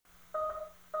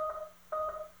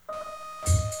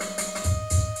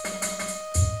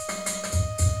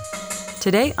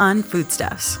Today on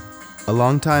Foodstuffs. A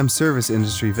longtime service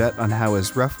industry vet on how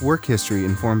his rough work history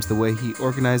informs the way he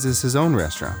organizes his own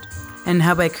restaurant. And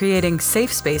how by creating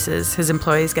safe spaces, his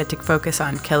employees get to focus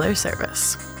on killer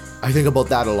service. I think about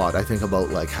that a lot. I think about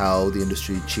like how the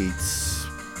industry cheats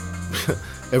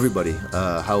everybody.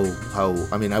 I can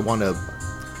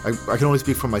only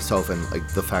speak for myself, and like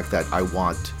the fact that I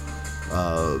want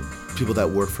people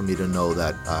that work for me to know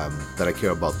that that I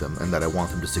care about them and that I want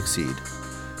them to succeed.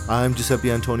 I'm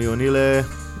Giuseppe Antonio Anile.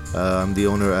 I'm the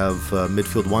owner of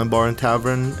Midfield Wine Bar and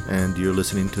Tavern, and you're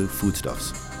listening to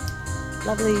Foodstuffs.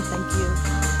 Lovely, thank you.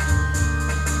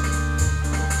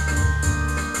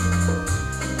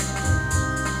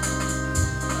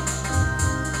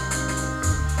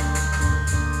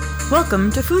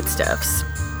 Welcome to Foodstuffs,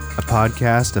 a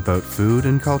podcast about food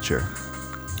and culture.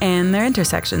 And their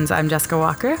intersections. I'm Jessica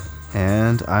Walker.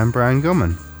 And I'm Brian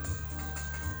Gilman.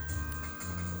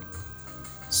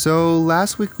 So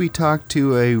last week we talked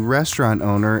to a restaurant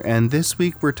owner, and this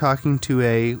week we're talking to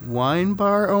a wine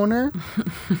bar owner.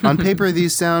 On paper,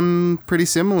 these sound pretty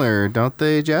similar, don't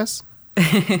they, Jess?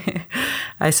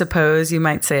 I suppose you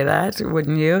might say that,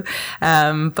 wouldn't you?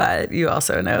 But you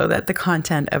also know that the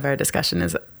content of our discussion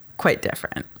is quite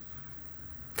different.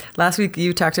 Last week,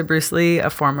 you talked to Bruce Lee, a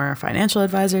former financial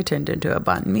advisor turned into a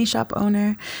banh mi shop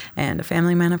owner and a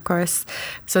family man, of course.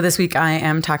 So this week, I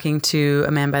am talking to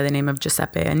a man by the name of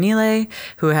Giuseppe Anile,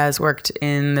 who has worked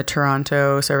in the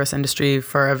Toronto service industry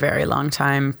for a very long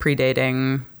time,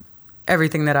 predating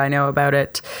everything that I know about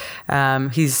it.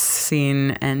 He's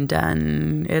seen and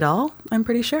done it all, I'm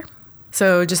pretty sure.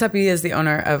 So Giuseppe is the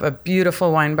owner of a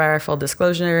beautiful wine bar, full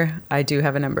disclosure. I do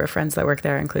have a number of friends that work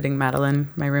there, including Madeline,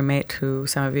 my roommate, who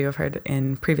some of you have heard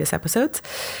in previous episodes.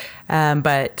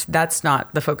 But that's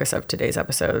not the focus of today's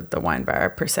episode, the wine bar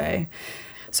per se.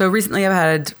 So recently I've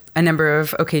had a number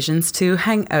of occasions to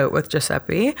hang out with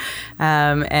Giuseppe,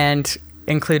 and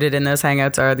included in those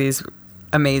hangouts are these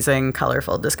amazing,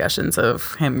 colorful discussions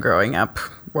of him growing up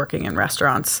working in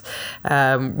restaurants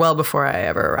well before I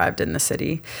ever arrived in the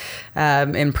city.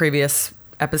 In previous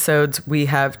episodes, we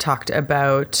have talked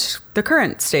about the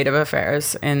current state of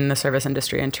affairs in the service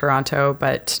industry in Toronto,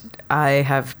 but I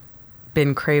have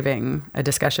been craving a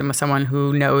discussion with someone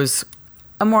who knows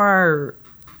a more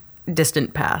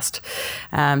distant past.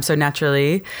 So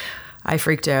naturally, I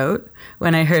freaked out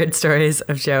when I heard stories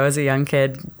of Joe as a young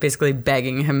kid basically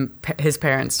begging his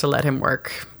parents to let him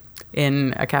work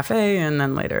in a cafe and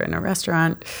then later in a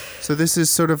restaurant. So this is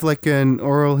sort of like an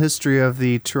oral history of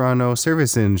the Toronto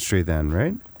service industry then,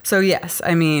 right? So yes,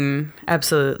 I mean,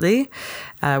 absolutely.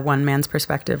 One man's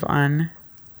perspective on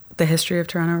the history of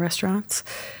Toronto restaurants.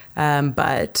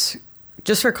 But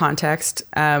just for context,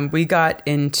 we got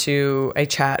into a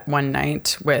chat one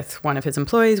night with one of his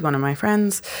employees, one of my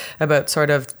friends, about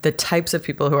sort of the types of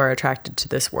people who are attracted to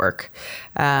this work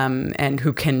and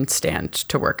who can stand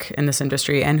to work in this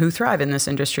industry and who thrive in this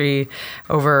industry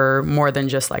over more than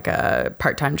just like a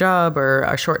part-time job or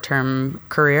a short-term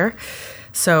career.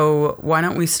 So why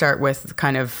don't we start with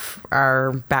kind of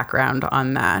our background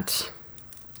on that?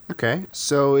 Okay.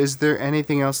 So is there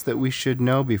anything else that we should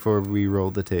know before we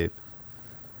roll the tape?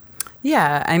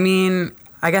 Yeah, I mean,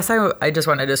 I guess I just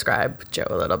want to describe Joe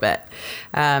a little bit.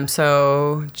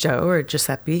 So Joe, or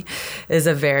Giuseppe, is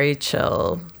a very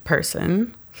chill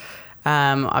person.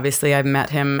 Obviously, I've met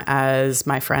him as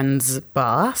my friend's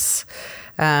boss,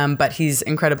 but he's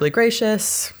incredibly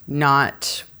gracious,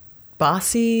 not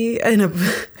bossy.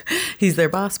 He's their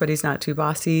boss, but he's not too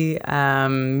bossy.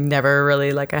 Never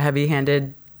really like a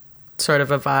heavy-handed sort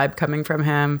of a vibe coming from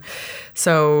him.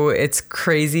 So it's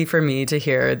crazy for me to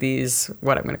hear these,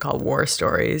 what I'm going to call war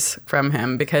stories from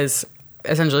him, because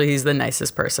essentially he's the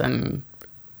nicest person,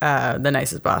 the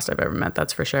nicest boss I've ever met,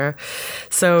 that's for sure.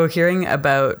 So hearing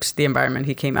about the environment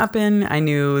he came up in, I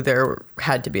knew there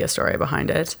had to be a story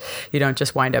behind it. You don't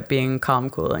just wind up being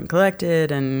calm, cool, and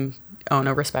collected and own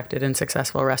a respected and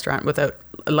successful restaurant without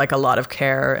like a lot of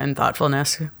care and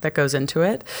thoughtfulness that goes into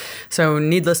it. So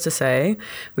needless to say,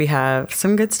 we have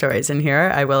some good stories in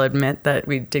here. I will admit that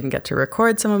we didn't get to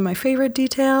record some of my favorite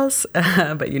details,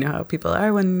 but you know how people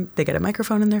are when they get a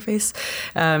microphone in their face.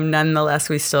 Nonetheless,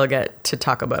 we still get to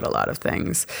talk about a lot of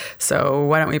things. So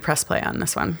why don't we press play on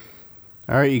this one?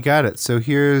 All right, you got it. So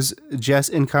here's Jess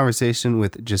in conversation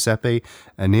with Giuseppe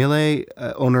Anile,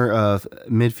 owner of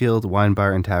Midfield Wine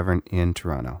Bar and Tavern in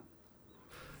Toronto.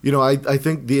 You know, I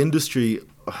think the industry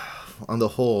on the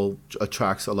whole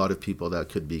attracts a lot of people that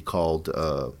could be called,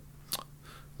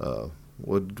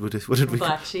 what did we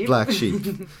Black sheep. Black sheep.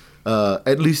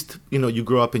 At least, you know, you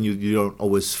grow up and you don't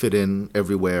always fit in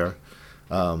everywhere.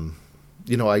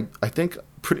 You know, I think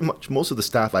pretty much most of the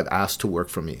staff I've asked to work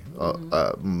for me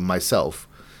myself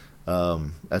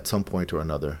at some point or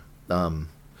another.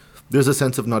 There's a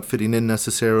sense of not fitting in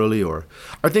necessarily, or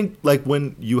I think like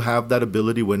when you have that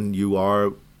ability, when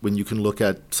you can look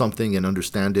at something and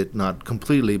understand it, not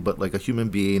completely, but like a human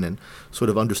being, and sort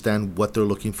of understand what they're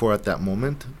looking for at that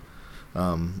moment.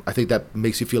 I think that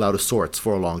makes you feel out of sorts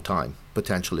for a long time,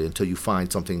 potentially, until you find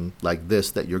something like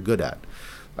this that you're good at.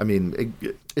 I mean,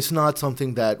 it's not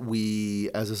something that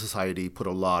we as a society put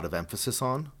a lot of emphasis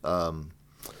on.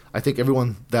 I think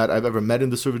everyone that I've ever met in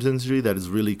the service industry that is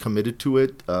really committed to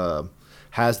it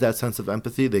has that sense of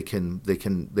empathy. They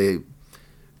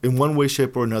in one way,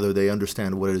 shape, or another, they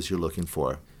understand what it is you're looking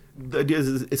for. The idea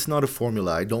is it's not a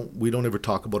formula. We don't ever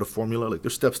talk about a formula. Like,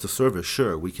 there's steps to service.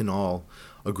 Sure, we can all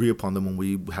agree upon them when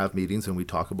we have meetings and we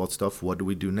talk about stuff. What do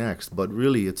we do next? But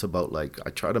really, it's about like I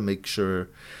try to make sure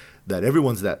that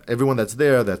everyone that's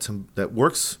there that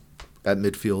works at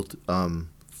Midfield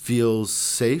feels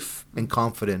safe and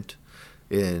confident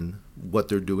in what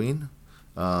they're doing,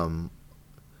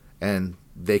 and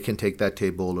they can take that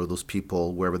table or those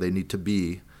people wherever they need to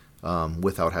be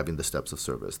without having the steps of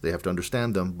service. They have to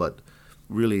understand them, but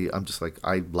really, I'm just like,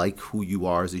 I like who you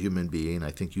are as a human being.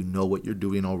 I think you know what you're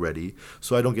doing already,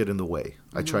 so I don't get in the way.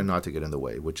 Mm-hmm. I try not to get in the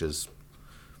way, which is,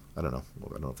 I don't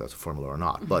know if that's a formula or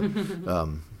not, but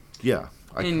yeah.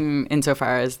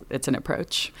 Insofar as it's an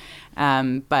approach.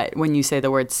 But when you say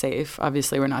the word safe,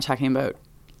 obviously we're not talking about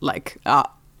like,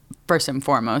 first and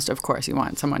foremost, of course, you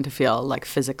want someone to feel like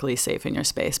physically safe in your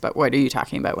space. But what are you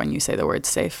talking about when you say the word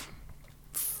safe?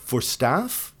 For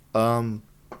staff, I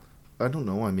don't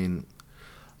know. I mean,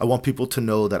 I want people to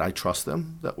know that I trust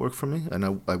them that work for me, and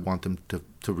I want them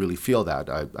to really feel that.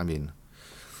 I mean,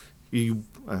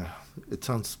 it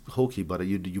sounds hokey, but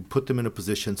you put them in a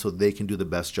position so they can do the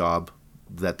best job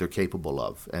that they're capable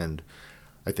of. And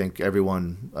I think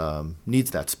everyone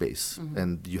needs that space. Mm-hmm.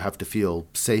 And you have to feel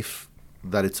safe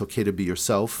that it's okay to be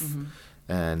yourself, mm-hmm.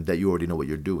 and that you already know what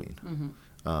you're doing.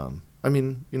 Mm-hmm. I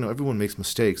mean, everyone makes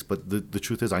mistakes, but the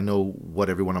truth is I know what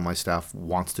everyone on my staff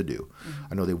wants to do. Mm-hmm.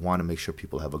 I know they want to make sure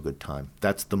people have a good time.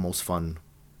 That's the most fun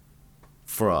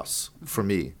for us, mm-hmm. for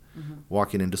me. Mm-hmm.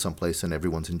 Walking into some place and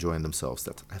everyone's enjoying themselves,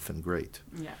 that's effing great.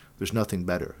 Yeah. There's nothing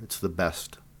better. It's the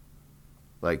best.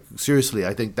 Like, seriously,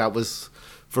 I think that was,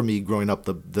 for me, growing up,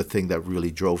 the thing that really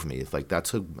drove me. It's like,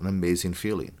 that's an amazing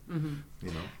feeling, mm-hmm.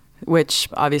 Which,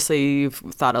 obviously, you've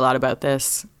thought a lot about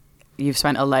this. You've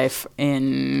spent a life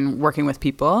in working with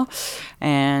people,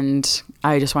 and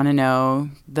I just want to know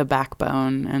the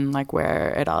backbone and, like,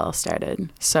 where it all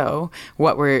started. So,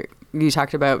 you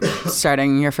talked about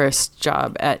starting your first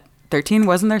job at 13.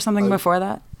 Wasn't there something before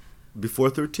that? Before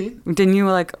 13? Didn't you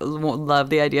love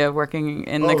the idea of working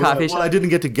in the coffee shop? Well, I didn't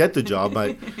get to get the job.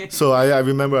 So I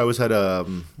remember I was at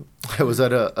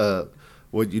a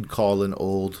what you'd call an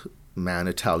old man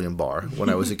Italian bar when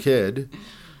I was a kid.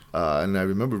 And I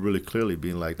remember really clearly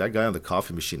being like, that guy on the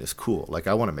coffee machine is cool. Like,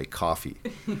 I want to make coffee.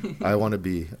 I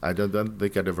don't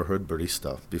think I'd ever heard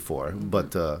barista before.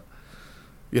 But,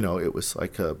 it was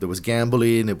like, there was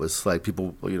gambling. It was like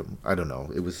people, I don't know.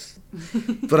 It was,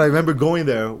 but I remember going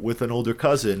there with an older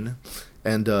cousin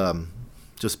and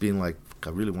just being like, I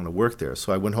really want to work there.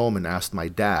 So I went home and asked my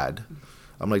dad.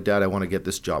 I'm like, Dad, I want to get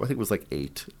this job. I think it was like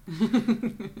 8.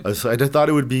 So I thought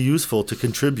it would be useful to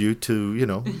contribute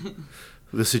to,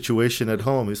 the situation at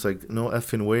home. He's like, no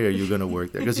effing way are you going to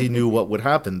work there? Because he knew what would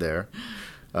happen there.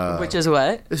 Which is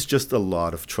what? It's just a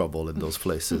lot of trouble in those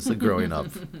places growing up.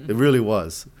 It really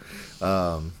was.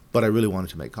 But I really wanted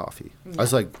to make coffee. Yeah. I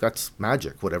was like, that's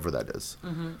magic, whatever that is.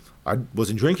 Mm-hmm. I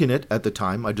wasn't drinking it at the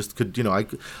time. I just could,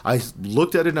 I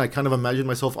looked at it and I kind of imagined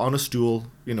myself on a stool,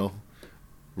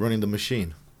 running the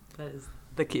machine. That is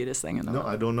the cutest thing in the world.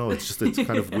 No, I don't know. It's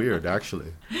kind of weird,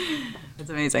 actually. It's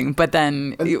amazing. But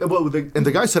then...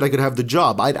 the guy said I could have the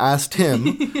job. I'd asked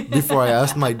him before I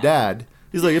asked my dad.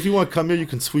 He's like, if you want to come here, you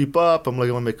can sweep up. I'm like,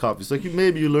 I want to make coffee. He's like,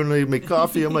 maybe you learn how to make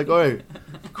coffee. I'm like, all right,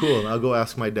 cool. I'll go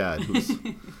ask my dad.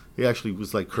 He actually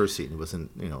was like cursing. It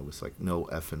wasn't, it was like, no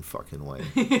effing fucking way.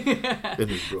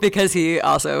 Because he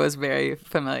also was very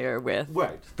familiar with...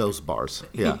 Right. Those bars.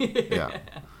 Yeah. Yeah.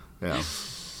 Yeah.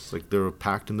 It's like they were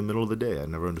packed in the middle of the day. I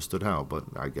never understood how, but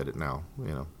I get it now,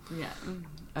 Yeah.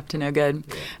 Up to no good.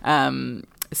 Yeah.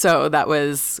 So that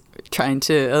was trying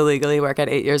to illegally work at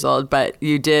 8 years old, but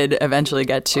you did eventually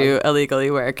get to illegally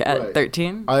work at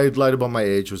 13? I lied about my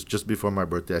age. It was just before my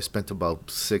birthday. I spent about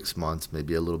 6 months,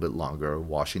 maybe a little bit longer,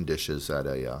 washing dishes at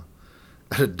a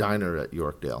diner at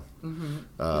Yorkdale.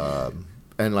 Mm-hmm.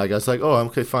 And I was like, oh,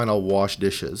 okay, fine, I'll wash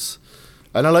dishes.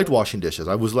 And I liked washing dishes.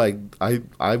 I was like,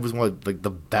 I was one of the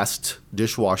best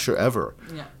dishwasher ever.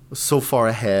 Yeah. was so far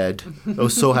ahead. I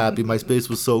was so happy. My space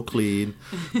was so clean.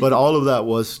 But all of that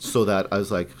was so that I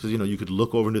was like, 'cause, you could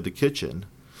look over into the kitchen.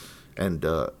 And,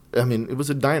 it was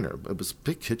a diner. It was a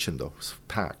big kitchen, though. It was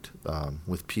packed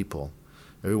with people.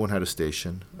 Everyone had a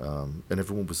station. And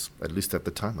everyone was, at least at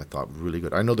the time, I thought, really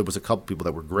good. I know there was a couple people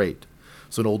that were great.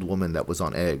 So an old woman that was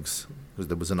on eggs. Because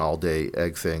there was an all-day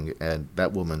egg thing. And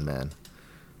that woman, man,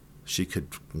 she could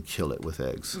kill it with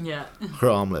eggs. Yeah. Her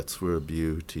omelets were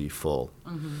beautiful.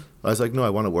 Mm-hmm. I was like, no, I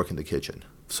want to work in the kitchen.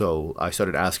 So I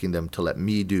started asking them to let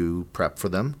me do prep for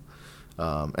them.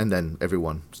 And then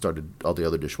all the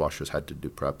other dishwashers had to do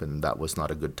prep, and that was not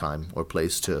a good time or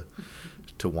place to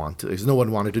want to, because no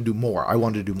one wanted to do more. I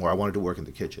wanted to do more. I wanted to work in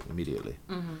the kitchen immediately.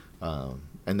 Mm-hmm.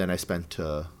 And then I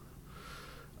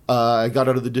got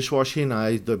out of the dishwashing,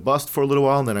 I bust for a little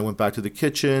while, and then I went back to the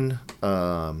kitchen,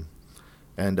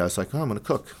 and I was like, I'm going to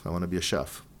cook. I want to be a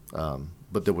chef.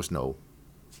 But there was no,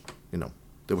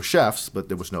 there were chefs, but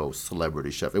there was no celebrity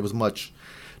chef. It was much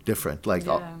different. Like,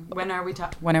 when are we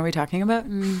talking about?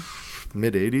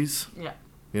 Mid 80s. Yeah.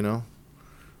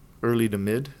 Early to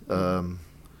mid.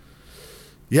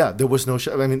 There was no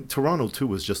chef. Toronto too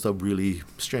was just a really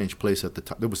strange place at the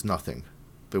time. There was nothing.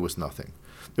 There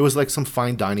was like some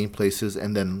fine dining places,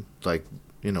 and then like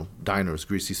diners,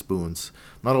 greasy spoons.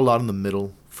 Not a lot in the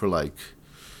middle for like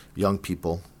young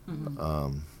people.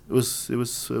 Mm-hmm. It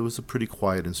was a pretty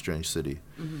quiet and strange city.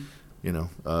 Mm-hmm.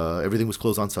 Everything was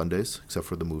closed on Sundays except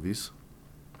for the movies.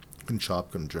 Couldn't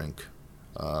shop, couldn't drink.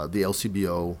 The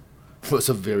LCBO was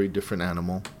a very different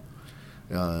animal.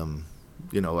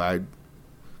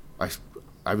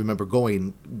 I remember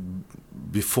going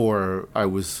before I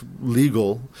was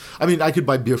legal. I could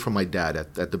buy beer from my dad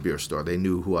at the beer store. They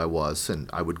knew who I was, and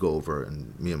I would go over,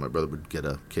 and me and my brother would get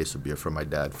a case of beer from my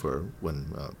dad for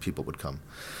when people would come.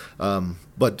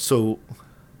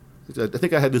 I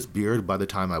think I had this beard by the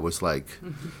time I was like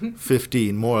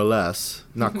 15, more or less.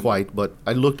 Not quite, but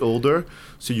I looked older,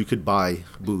 so you could buy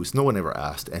booze. No one ever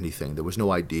asked anything. There was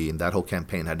no ID, and that whole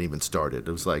campaign hadn't even started.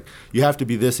 It was like, you have to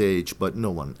be this age, but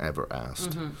no one ever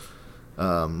asked.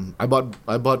 Mm-hmm.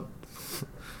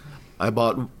 I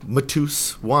bought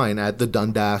Mateus wine at the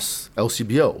Dundas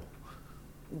LCBO.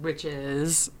 Which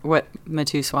is what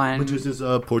Mateus wine? Mateus is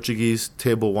a Portuguese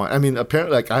table wine.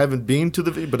 Apparently, I haven't been to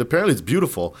but apparently it's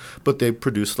beautiful. But they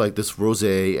produce like this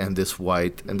rosé and this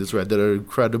white and this red that are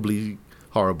incredibly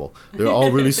horrible. They're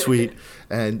all really sweet,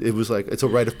 and it was like it's a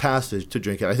rite of passage to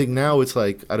drink it. I think now it's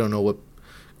like I don't know what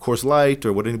Coors Light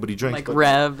or what anybody drinks. Like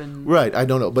Rev and right. I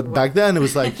don't know, but back then it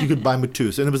was like you could buy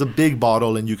Mateus, and it was a big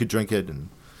bottle, and you could drink it and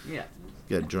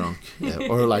get drunk,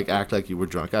 or like act like you were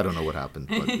drunk. I don't know what happened,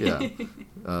 but yeah.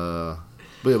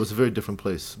 But it was a very different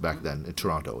place back then in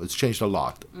Toronto. It's changed a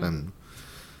lot, and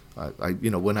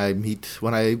when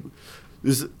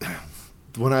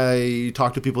I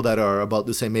talk to people that are about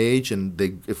the same age, and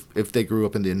if they grew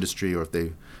up in the industry, or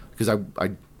because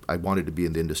I wanted to be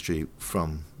in the industry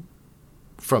from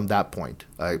that point.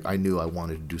 I knew I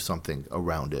wanted to do something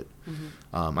around it.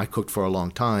 Mm-hmm. I cooked for a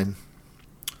long time.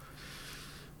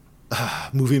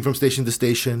 Moving from station to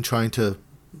station, trying to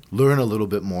learn a little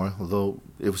bit more, although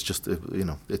it was just,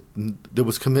 there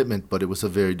was commitment, but it was a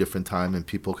very different time, and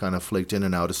people kind of flaked in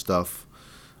and out of stuff.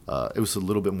 It was a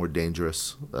little bit more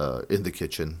dangerous in the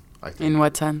kitchen, I think. In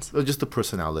what sense? Just the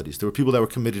personalities. There were people that were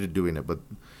committed to doing it, but,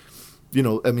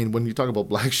 when you talk about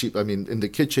black sheep, in the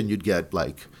kitchen you'd get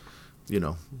like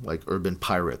urban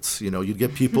pirates. You'd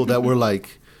get people that were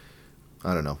like,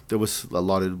 I don't know, there was a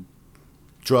lot of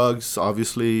drugs,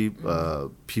 obviously.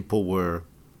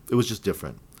 It was just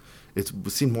different. It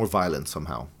seemed more violent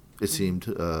somehow. It seemed,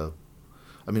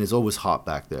 it's always hot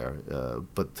back there,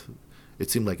 but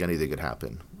it seemed like anything could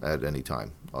happen at any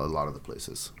time, a lot of the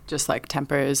places. Just like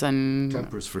tempers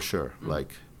for sure.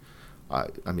 Like, I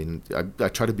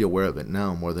try to be aware of it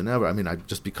now more than ever.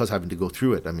 Just because having to go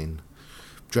through it,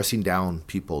 dressing down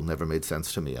people never made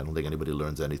sense to me. I don't think anybody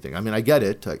learns anything. I get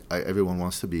it. Everyone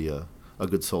wants to be a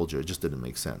good soldier. It just didn't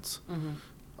make sense. Mm-hmm.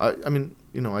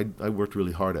 I worked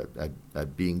really hard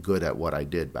at being good at what I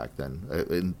did back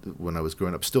then when I was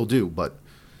growing up. Still do, but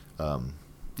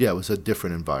it was a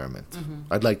different environment.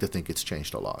 Mm-hmm. I'd like to think it's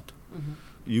changed a lot. Mm-hmm.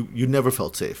 You never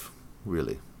felt safe,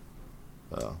 really.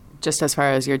 Just as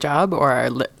far as your job,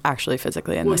 or actually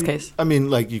physically in this case?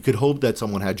 You could hope that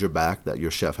someone had your back, that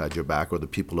your chef had your back, or the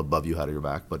people above you had your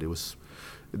back, but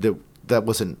that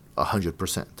wasn't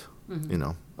 100%.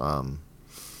 Mm-hmm.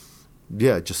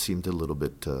 It just seemed a little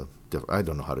bit different. I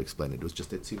don't know how to explain it.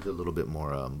 It seemed a little bit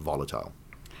more volatile.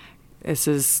 This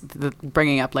is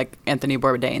bringing up like Anthony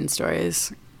Bourdain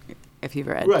stories. if you've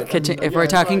read Right, I Kitchen. mean, if yeah, we're I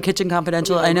talking read- Kitchen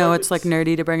Confidential, I mean, I I know read it's it. like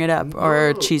nerdy to bring it up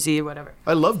or No. cheesy, whatever.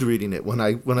 I loved reading it. When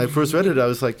I first read it, I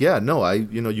was like, yeah, no,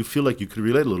 you feel like you could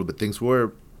relate a little bit. Things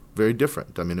were very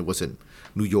different. I mean, it wasn't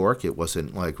New York. It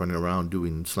wasn't like running around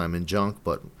doing slam and junk.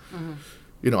 But,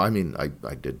 I mean,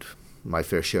 I did my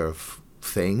fair share of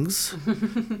things.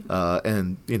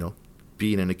 And,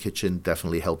 being in a kitchen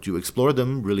definitely helped you explore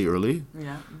them really early.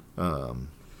 Yeah.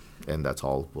 And that's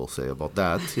all we'll say about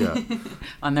that. Yeah.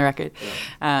 On the record.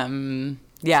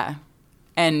 Yeah.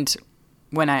 And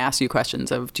when I asked you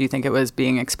questions of, do you think it was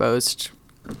being exposed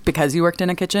because you worked in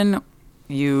a kitchen,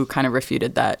 you kind of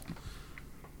refuted that.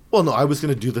 Well, no, I was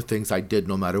going to do the things I did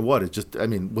no matter what. It just, I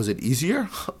mean, was it easier?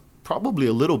 Probably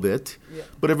a little bit. Yeah.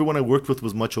 But everyone I worked with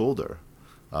was much older.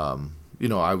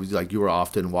 I was like, you were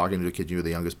often walking into a kitchen, you were the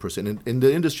youngest person. In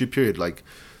the industry period, like,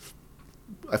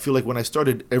 I feel like when I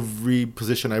started, every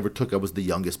position I ever took, I was the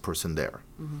youngest person there,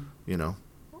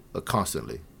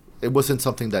 constantly. It wasn't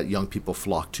something that young people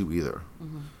flock to either.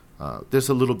 There's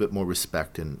a little bit more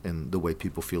respect in the way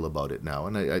people feel about it now,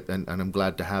 and I'm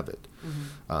glad to have it.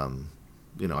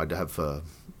 I'd have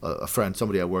a friend,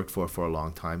 somebody I worked for a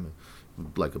long time,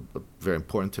 like very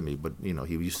important to me, but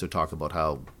he used to talk about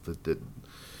how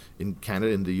in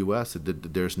Canada, in the U.S.,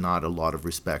 there's not a lot of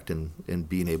respect in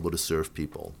being able to serve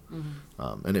people.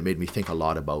 And it made me think a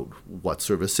lot about what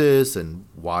service is and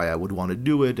why I would want to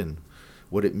do it and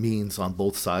what it means on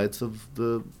both sides of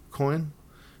the coin.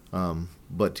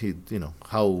 But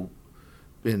how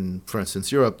in, for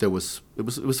instance, Europe, it was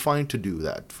fine to do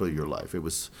that for your life.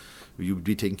 You would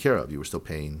be taken care of. You were still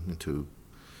paying into,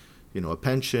 a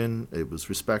pension. It was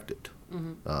respected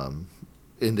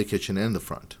in the kitchen and the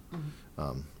front.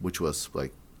 Which was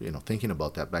like, thinking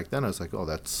about that back then, I was like, oh,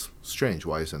 that's strange.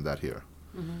 Why isn't that here?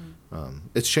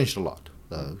 It's changed a lot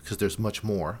because there's much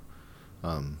more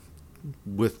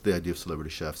with the idea of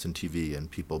celebrity chefs and TV and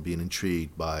people being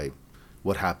intrigued by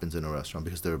what happens in a restaurant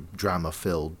because they're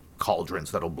drama-filled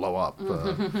cauldrons that'll blow up.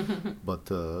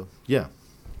 But yeah.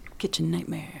 Kitchen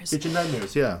Nightmares. Kitchen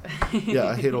Nightmares, yeah. Yeah,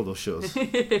 I hate all those shows. I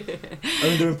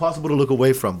mean, they're impossible to look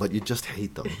away from, but you just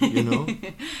hate them,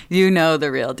 You know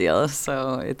the real deal,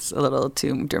 so it's a little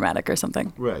too dramatic or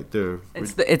something. Right.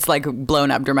 It's like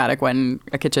blown up dramatic when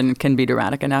a kitchen can be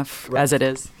dramatic enough as it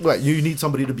is. Right. You need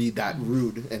somebody to be that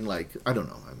rude and like, I don't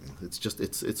know. I mean, it's just,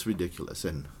 it's ridiculous.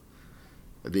 And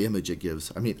the image it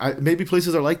gives. I mean, maybe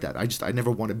places are like that. I never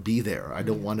want to be there. I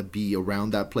don't want to be around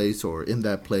that place or in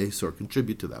that place or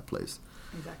contribute to that place.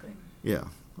 Exactly. Yeah.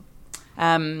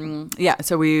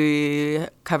 So we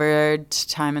covered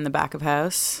time in the back of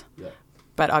house. Yeah.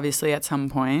 But obviously at some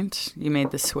point you made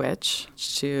the switch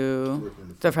to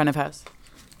the front of house.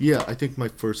 Yeah, I think my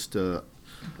first,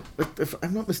 if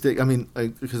I'm not mistaken, I mean,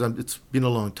 because it's been a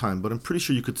long time, but I'm pretty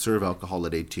sure you could serve alcohol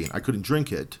at 18. I couldn't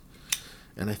drink it.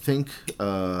 And I think,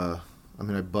 I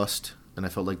bussed, and I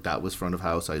felt like that was front of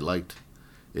house. I liked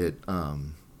it.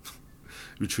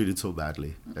 We treated so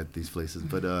badly at these places,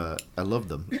 but I loved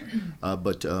them.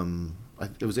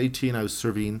 It was 18. I was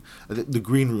serving. The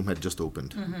green room had just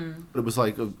opened. It was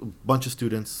like a bunch of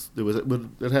students. It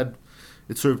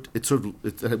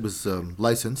was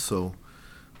licensed, so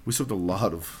we served a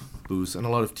lot of booze and a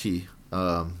lot of tea.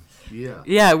 Yeah.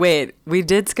 Yeah. Wait, we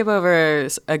did skip over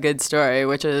a good story,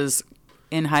 which is.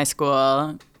 In high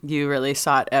school, you really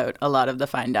sought out a lot of the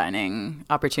fine dining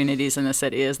opportunities in the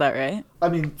city. Is that right? I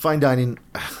mean, fine dining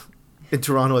in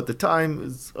Toronto at the time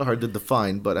is hard to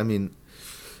define, but I mean,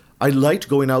 I liked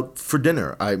going out for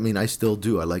dinner. I mean, I still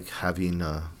do. I like having.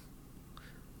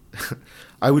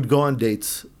 I would go on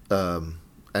dates, and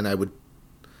I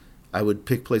would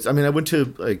pick places. I mean, I went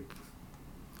to like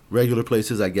regular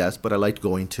places, I guess, but I liked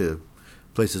going to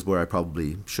places where I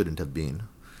probably shouldn't have been.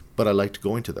 But I liked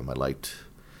going to them. I liked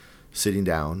sitting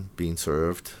down, being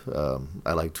served.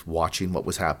 I liked watching what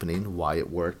was happening, why it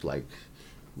worked. Like,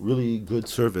 really good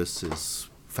service is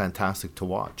fantastic to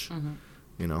watch.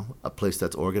 A place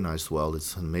that's organized well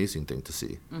is an amazing thing to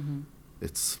see.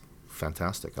 It's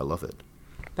fantastic. I love it.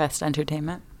 Best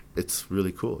entertainment? It's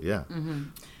really cool, yeah.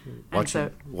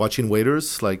 Watching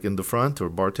waiters like in the front or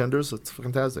bartenders, it's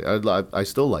fantastic. I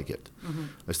still like it.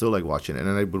 I still like watching it.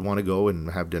 And I would want to go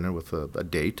and have dinner with a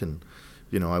date, and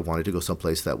I wanted to go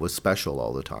someplace that was special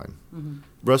all the time.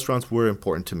 Restaurants were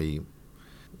important to me,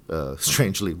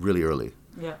 strangely, really early.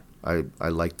 Yeah. I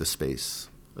like the space,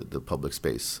 the public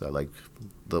space. I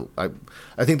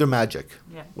think they're magic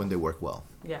when they work well.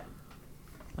 Yeah.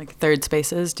 Like third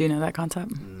spaces, do you know that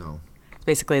concept? No.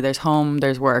 Basically, there's home,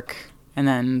 there's work, and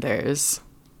then there's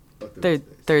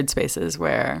third spaces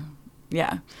where,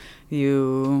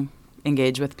 you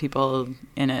engage with people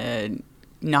in a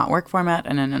not work format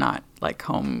and in a not like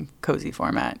home cozy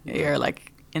format. You're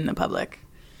like in the public.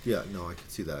 Yeah, no, I can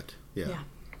see that. Yeah.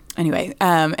 Anyway,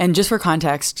 and just for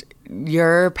context,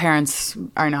 your parents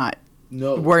were not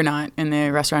in the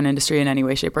restaurant industry in any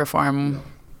way, shape, or form. No.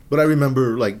 But I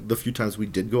remember like the few times we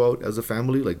did go out as a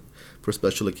family, like for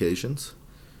special occasions,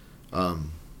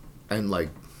 and like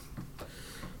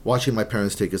watching my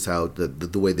parents take us out,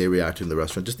 the way they reacted in the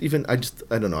restaurant. I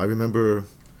don't know. I remember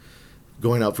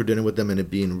going out for dinner with them and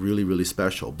it being really, really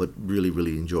special, but really,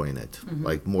 really enjoying it.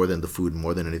 Like more than the food,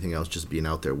 more than anything else, just being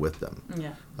out there with them.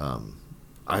 Yeah.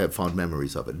 I have fond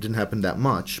memories of it. It didn't happen that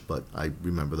much, but I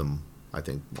remember them. I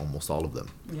think almost all of them.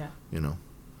 Yeah. You know.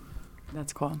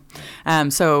 That's cool.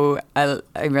 So I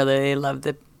really love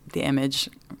the image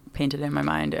painted in my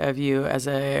mind of you as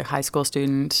a high school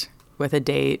student with a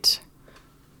date,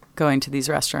 going to these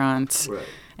restaurants. Right.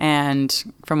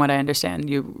 And from what I understand,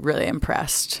 you really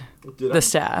impressed the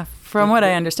staff. From what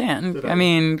I understand. I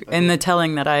mean, in the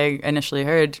telling that I initially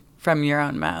heard from your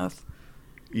own mouth.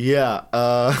 Yeah.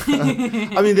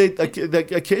 I mean, they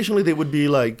occasionally they would be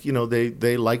like, you know,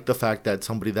 they liked the fact that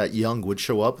somebody that young would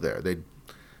show up there.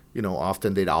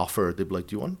 Often they'd offer, they'd be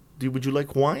like, would you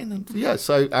like wine? And yes,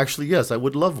 I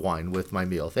would love wine with my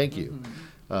meal. Thank you.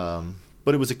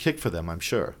 But it was a kick for them, I'm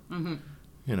sure.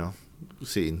 You know,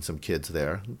 seeing some kids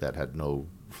there that had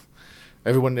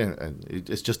everyone,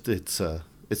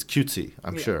 it's cutesy,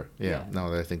 I'm sure. Yeah. Now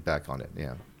that I think back on it.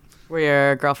 Yeah. Were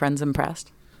your girlfriends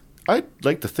impressed? I'd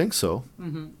like to think so.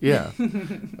 Yeah.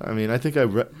 I mean, I think I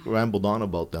rambled on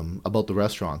about the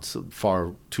restaurants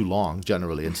far too long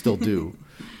generally, and still do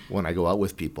when I go out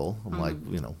with people. I'm like,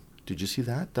 did you see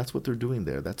that? That's what they're doing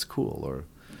there. That's cool. Or,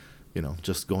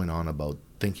 just going on about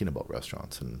thinking about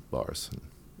restaurants and bars.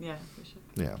 Yeah, for sure.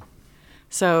 Yeah.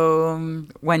 So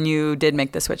when you did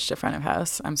make the switch to front of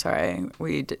house, I'm sorry,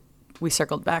 we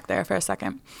circled back there for a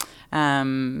second.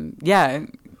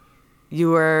 You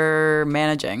were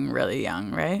managing really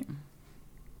young, right?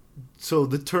 So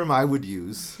the term I would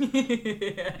use...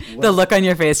 The look on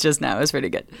your face just now is pretty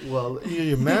good. Well,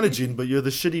 you're managing, but you're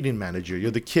the shit-eating manager.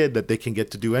 You're the kid that they can get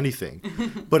to do anything.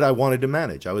 But I wanted to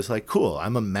manage. I was like, cool,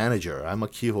 I'm a manager. I'm a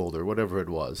key holder, whatever it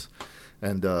was.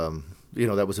 And,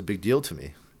 that was a big deal to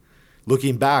me.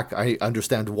 Looking back, I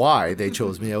understand why they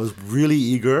chose me. I was really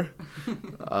eager,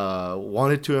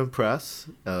 wanted to impress.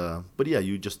 But yeah,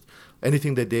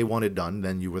 anything that they wanted done,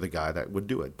 then you were the guy that would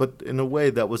do it. But in a way,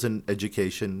 that was an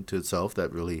education to itself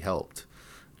that really helped,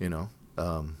 And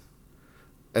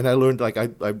I learned, I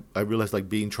realized,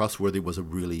 being trustworthy was a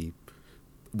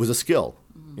skill,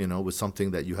 was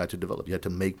something that you had to develop. You had to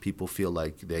make people feel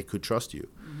like they could trust you.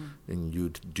 And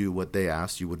you'd do what they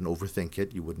asked. You wouldn't overthink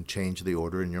it. You wouldn't change the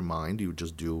order in your mind. You would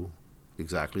just do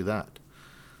exactly that,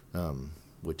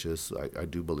 which is, I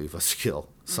do believe, a skill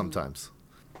sometimes.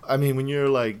 I mean, when you're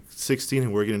like 16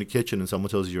 and working in the kitchen and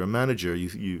someone tells you you're a manager,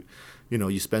 you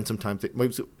spend some time. I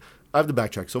have to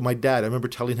backtrack. So my dad, I remember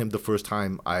telling him the first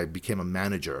time I became a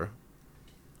manager,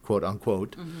 quote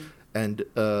unquote, and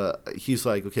he's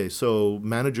like, okay, so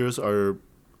managers are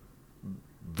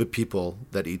the people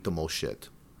that eat the most shit.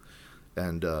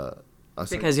 And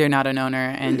because you're not an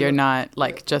owner and you're not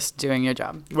just doing your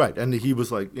job. Right. And he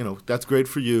was like, that's great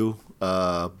for you,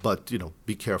 but,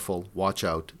 be careful, watch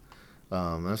out.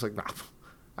 And I was like, nah,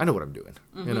 I know what I'm doing.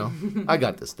 I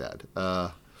got this, Dad.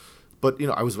 But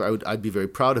I'd be very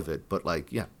proud of it. But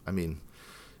it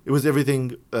was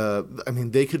everything.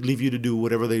 They could leave you to do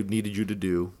whatever they needed you to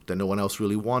do that no one else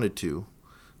really wanted to,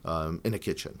 in a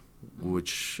kitchen.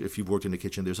 Which, if you've worked in the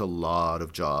kitchen, there's a lot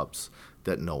of jobs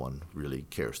that no one really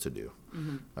cares to do.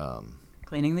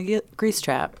 Cleaning the grease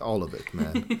trap. All of it,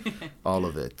 man. All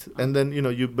of it. And then,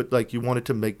 you wanted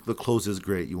to make the closes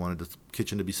great. You wanted the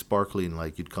kitchen to be sparkling.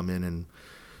 Like, you'd come in and,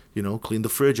 clean the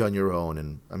fridge on your own.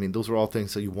 And, those were all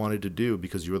things that you wanted to do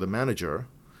because you were the manager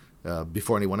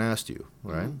before anyone asked you,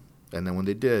 right? And then when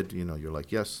they did, you're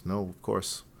like, yes, no, of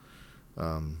course.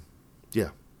 Yeah.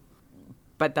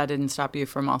 But that didn't stop you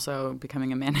from also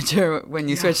becoming a manager when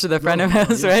you switched to the front of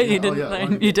house, right? You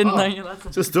didn't learn your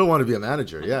lessons. Just still want to be a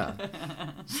manager, yeah.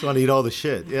 Just want to eat all the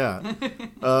shit, yeah.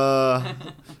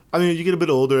 You get a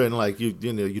bit older and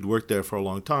you'd work there for a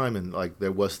long time and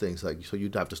there was things so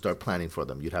you'd have to start planning for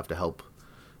them. You'd have to help.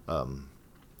 Working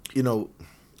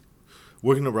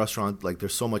in a restaurant,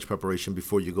 there's so much preparation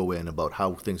before you go in about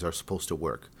how things are supposed to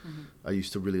work. I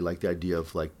used to really like the idea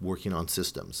of working on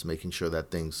systems, making sure that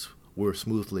things were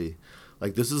smoothly.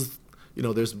 This is,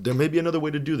 there may be another way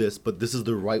to do this, but this is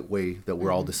the right way that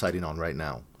we're all deciding on right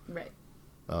now. Right.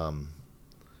 And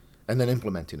then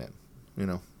implementing it,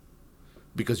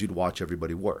 because you'd watch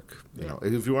everybody work. You know,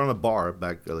 if you were on a bar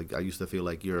back, like I used to feel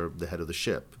like you're the head of the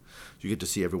ship. You get to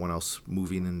see everyone else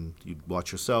moving, and you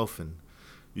watch yourself, and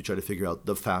you try to figure out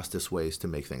the fastest ways to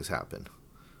make things happen.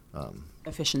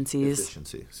 Efficiencies,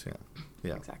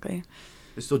 yeah. Exactly.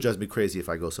 It still drives me crazy if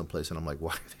I go someplace and I'm like,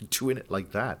 why are they doing it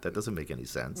like that? That doesn't make any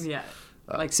sense. Yeah.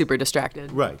 Like super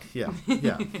distracted. Right. Yeah.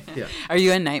 Yeah. Yeah. Are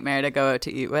you a nightmare to go out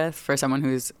to eat with for someone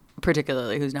who's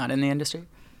not in the industry?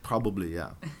 Probably,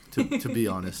 yeah. To be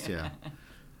honest, yeah.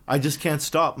 I just can't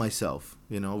stop myself.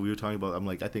 You know, we were talking about, I'm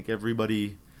like, I think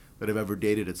everybody that I've ever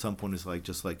dated at some point is like,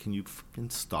 just like, can you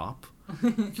freaking stop?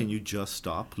 Can you just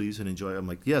stop, please, and enjoy? I'm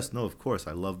like, yes, no, of course.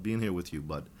 I love being here with you,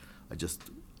 but I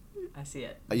see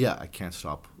it. Yeah, I can't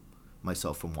stop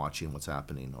myself from watching what's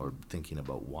happening or thinking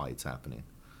about why it's happening.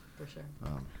 For sure.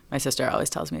 My sister always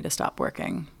tells me to stop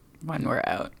working when we're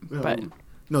out, but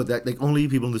no, that like only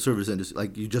people in the service industry,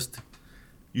 like you just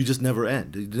never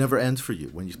end. It never ends for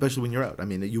you especially when you're out. I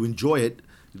mean, you enjoy it.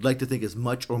 You'd like to think as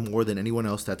much or more than anyone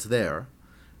else that's there,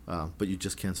 but you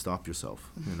just can't stop yourself.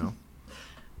 You know.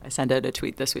 I sent out a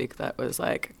tweet this week that was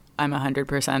like, I'm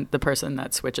 100% the person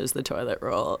that switches the toilet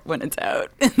roll when it's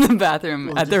out in the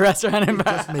bathroom at the restaurant and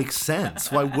bar. It just makes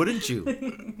sense. Why wouldn't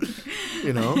you?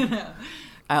 You know?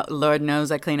 Lord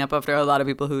knows I clean up after a lot of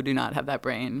people who do not have that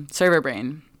server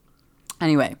brain.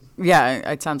 Anyway,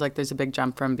 yeah, it sounds like there's a big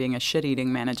jump from being a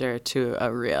shit-eating manager to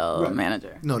a real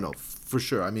manager. No, for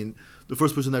sure. I mean, the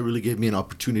first person that really gave me an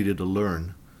opportunity to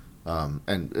learn,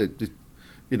 and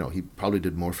you know, he probably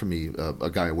did more for me. A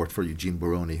guy I worked for, Eugene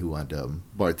Baroni, who had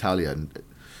Bar Italia, and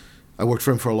I worked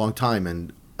for him for a long time,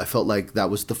 and I felt like that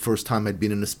was the first time I'd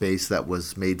been in a space that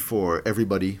was made for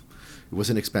everybody. It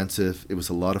wasn't expensive. It was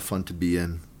a lot of fun to be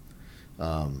in.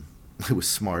 It was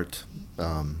smart,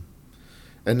 and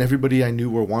everybody I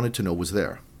knew or wanted to know was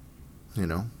there. You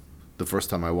know, the first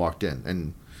time I walked in,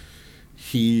 and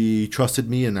he trusted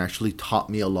me and actually taught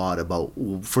me a lot about,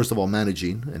 first of all,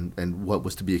 managing and what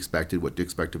was to be expected, what to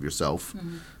expect of yourself,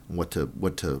 and what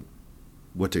to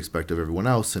expect of everyone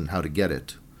else, and how to get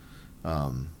it. I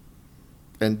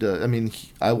mean,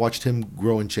 I watched him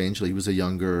grow and change. He was he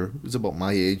was about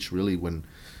my age, really,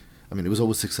 it was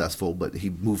always successful, but he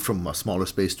moved from a smaller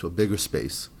space to a bigger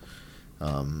space.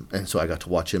 And so I got to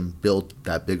watch him build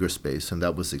that bigger space, and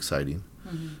that was exciting.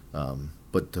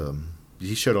 But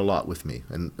he shared a lot with me,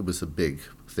 and it was a big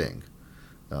thing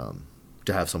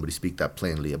to have somebody speak that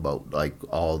plainly about like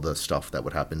all the stuff that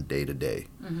would happen day to day,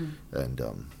 and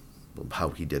how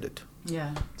he did it.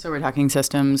 Yeah. So we're talking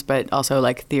systems, but also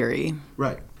like theory.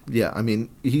 Right. Yeah. I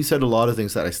mean, he said a lot of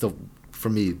things that for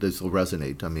me, this will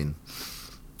resonate. I mean,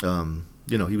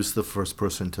 you know, he was the first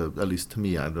person to, at least to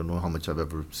me, I don't know how much I've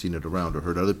ever seen it around or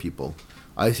heard other people.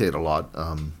 I say it a lot.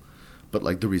 But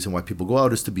like the reason why people go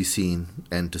out is to be seen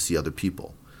and to see other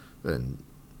people. And,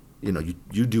 you know,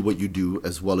 you do what you do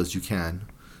as well as you can.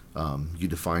 You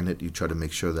define it. You try to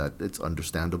make sure that it's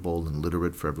understandable and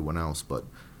literate for everyone else. But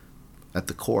at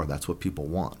the core, that's what people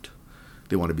want.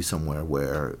 They want to be somewhere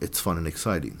where it's fun and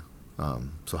exciting.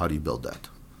 So how do you build that?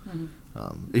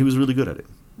 He was really good at it.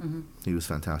 He was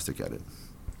fantastic at it.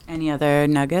 Any other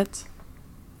nuggets?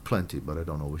 Plenty, but I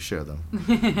don't always share them.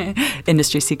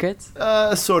 Industry secrets?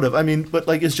 Sort of. I mean, but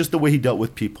like it's just the way he dealt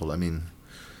with people. I mean,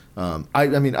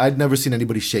 I'd never seen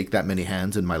anybody shake that many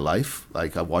hands in my life.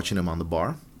 Like watching him on the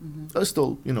bar. I was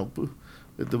still, you know,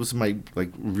 it was my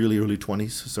like really early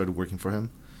 20s. I started working for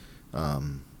him,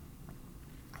 and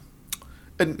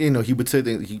you know he would say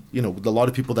that a lot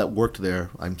of people that worked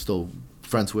there I'm still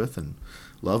friends with and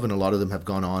love, and a lot of them have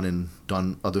gone on and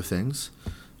done other things.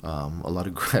 A lot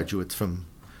of graduates from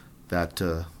that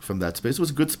space. It was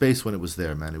a good space when it was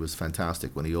there, man. It was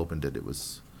fantastic when he opened it. It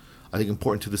was, I think,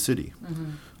 important to the city.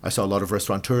 I saw a lot of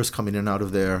restaurateurs coming in and out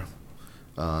of there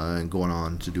and going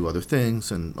on to do other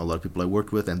things, and a lot of people I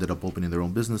worked with ended up opening their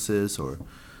own businesses or,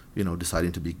 you know,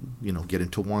 deciding to be, you know, get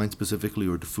into wine specifically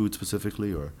or to food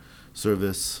specifically or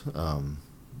service.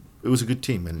 It was a good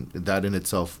team, and that in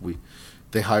itself,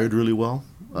 they hired really well.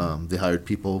 They hired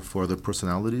people for their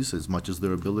personalities as much as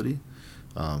their ability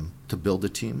to build a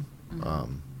team.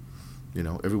 You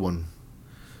know, everyone,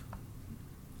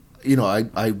 you know,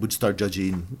 I would start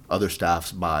judging other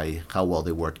staffs by how well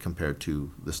they worked compared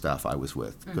to the staff I was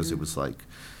with, because it was like,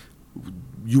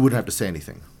 you wouldn't have to say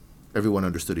anything. Everyone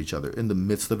understood each other. In the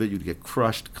midst of it, you'd get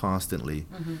crushed constantly,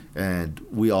 and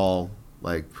we all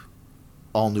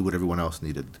knew what everyone else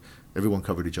needed. Everyone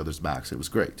covered each other's backs. It was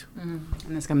great. And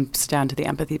this comes down to the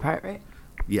empathy part, right?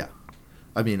 Yeah.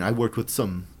 I mean, I worked with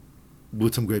some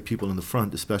great people in the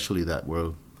front, especially, that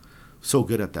were so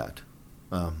good at that.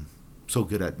 So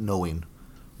good at knowing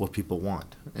what people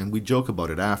want. And we joke about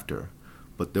it after,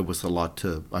 but there was a lot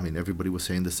to. I mean, everybody was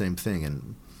saying the same thing,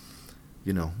 and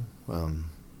you know,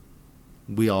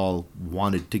 we all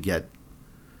wanted to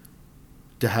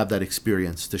have that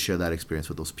experience, to share that experience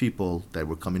with those people that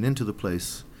were coming into the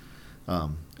place,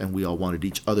 and we all wanted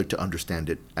each other to understand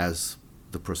it as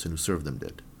the person who served them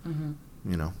did. Mm-hmm.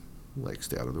 You know, like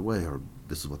stay out of their way, or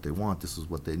this is what they want, this is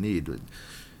what they need.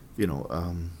 You know,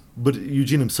 but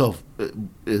Eugene himself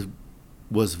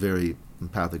was very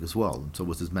empathic as well, and so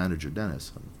was his manager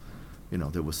Dennis. You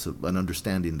know, there was an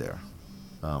understanding there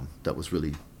that was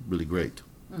really, really great.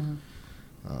 Mm-hmm.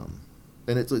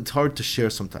 And it's hard to share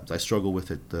sometimes. I struggle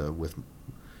with it.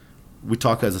 We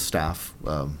talk as a staff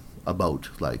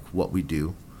about like what we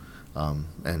do,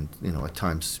 and you know, at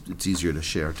times it's easier to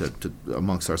share to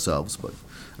amongst ourselves.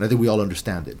 And I think we all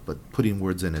understand it. But putting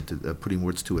words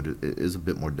to it is a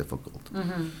bit more difficult.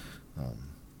 Mm-hmm.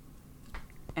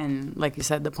 And like you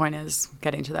said, the point is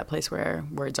getting to that place where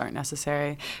words aren't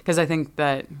necessary. Because I think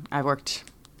that I've worked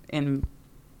in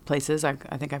places, I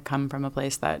think I've come from a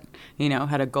place that, you know,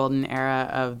 had a golden era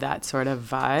of that sort of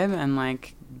vibe and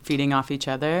like feeding off each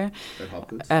other.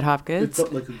 At Hopkins. It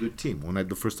felt like a good team.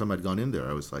 The first time I'd gone in there,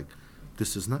 I was like,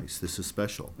 this is nice, this is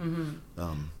special.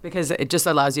 Mm-hmm. Because it just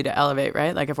allows you to elevate,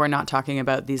 right? Like if we're not talking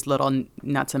about these little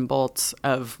nuts and bolts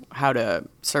of how to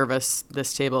service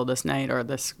this table this night or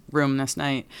this room this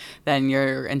night, then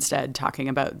you're instead talking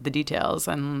about the details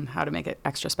and how to make it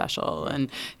extra special. And,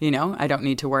 you know, I don't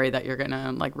need to worry that you're going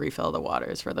to like refill the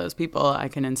waters for those people. I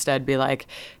can instead be like,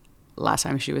 last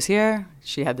time she was here,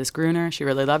 she had this Gruner. She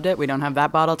really loved it. We don't have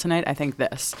that bottle tonight. I think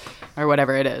this, or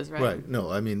whatever it is, right? Right. No,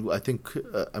 I think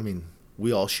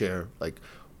we all share, like,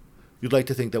 you'd like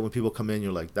to think that when people come in,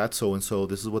 you're like, that's so-and-so,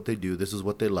 this is what they do, this is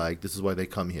what they like, this is why they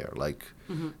come here, like,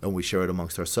 mm-hmm. and we share it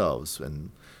amongst ourselves,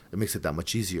 and it makes it that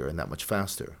much easier and that much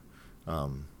faster,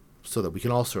 so that we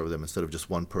can all serve them instead of just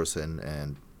one person,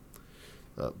 and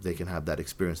they can have that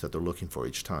experience that they're looking for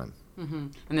each time. Mm-hmm.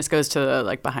 And this goes to the,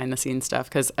 like, behind-the-scenes stuff,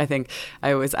 because I think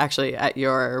I was actually at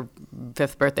your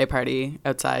 5th birthday party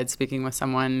outside speaking with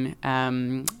someone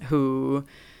who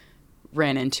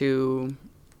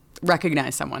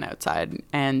recognized someone outside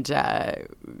and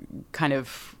kind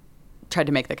of tried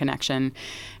to make the connection.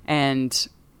 And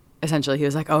essentially he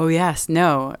was like, oh yes,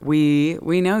 no, we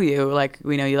know you, like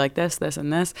we know you like this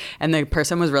and this. And the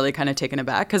person was really kind of taken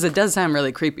aback because it does sound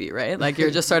really creepy, right? Like you're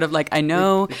just sort of like, I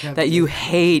know that you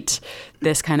hate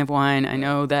this kind of wine. I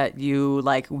know that you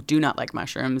like do not like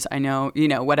mushrooms. I know, you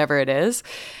know, whatever it is,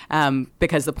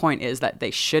 because the point is that they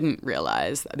shouldn't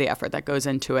realize the effort that goes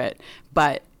into it,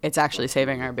 but it's actually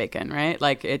saving our bacon, right?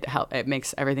 Like it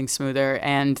makes everything smoother,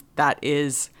 and that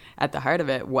is at the heart of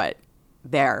it what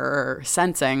they're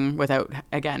sensing without,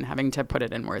 again, having to put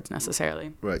it in words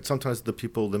necessarily. Right. Sometimes the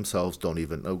people themselves don't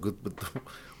even know.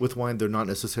 With wine, they're not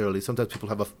necessarily. Sometimes people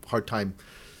have a hard time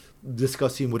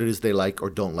discussing what it is they like or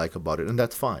don't like about it, and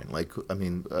that's fine. Like, I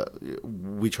mean,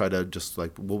 we try to just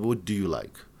like, well, what do you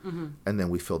like? Mm-hmm. And then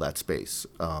we fill that space.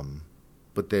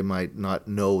 But they might not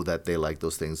know that they like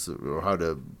those things or how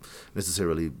to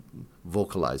necessarily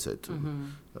vocalize it. Mm-hmm.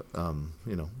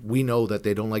 You know, we know that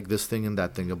they don't like this thing and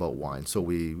that thing about wine, so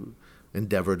we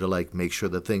endeavor to like make sure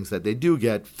the things that they do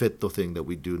get fit the thing that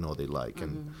we do know they like. Mm-hmm.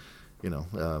 And you know,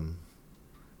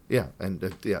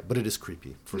 but it is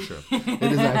creepy for sure.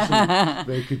 It is actually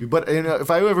very creepy. But you know,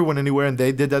 if I ever went anywhere and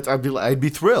they did that, I'd be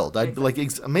thrilled. I'd be like,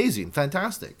 it's amazing,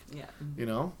 fantastic. Yeah. You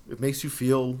know, it makes you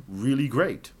feel really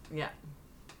great. Yeah.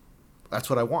 That's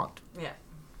what I want. Yeah,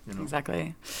 you know?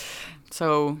 Exactly.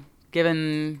 So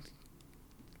given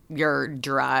your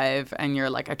drive and your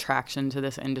like attraction to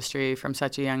this industry from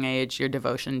such a young age, your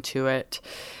devotion to it,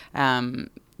 can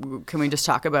we just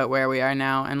talk about where we are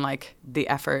now and like the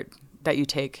effort that you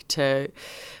take to,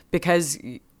 because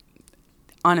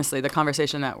honestly, the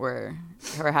conversation that we're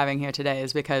having here today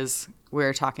is because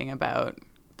we're talking about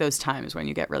those times when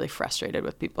you get really frustrated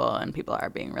with people and people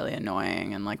are being really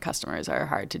annoying and like customers are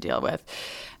hard to deal with.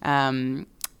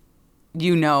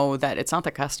 You know that it's not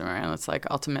the customer, and it's like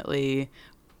ultimately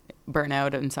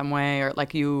burnout in some way, or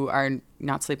like you are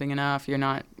not sleeping enough, you're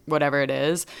not, whatever it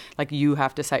is, like you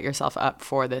have to set yourself up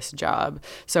for this job.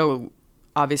 So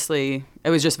obviously it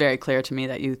was just very clear to me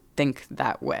that you think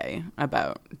that way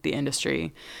about the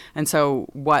industry. And so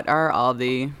what are all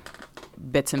the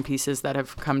bits and pieces that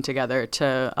have come together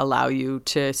to allow you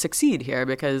to succeed here?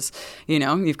 Because, you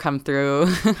know, you've come through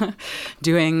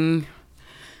doing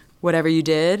whatever you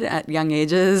did at young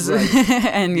ages, right.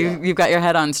 And you've got your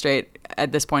head on straight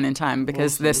at this point in time,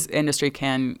 because this industry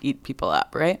can eat people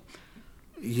up, right?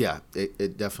 Yeah,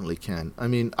 it definitely can. I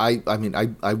mean,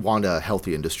 I want a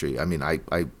healthy industry. I mean,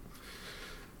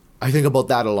 I think about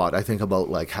that a lot. I think about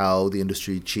like how the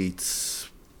industry cheats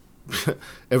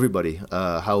everybody.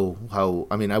 How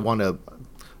I mean, I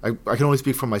can only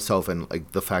speak for myself, and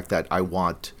like the fact that I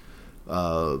want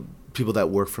people that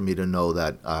work for me to know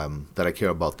that that I care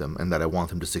about them and that I want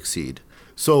them to succeed.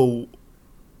 So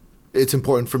it's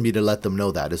important for me to let them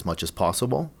know that as much as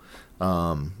possible.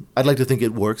 I'd like to think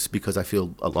it works because I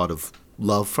feel a lot of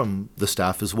love from the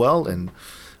staff as well. And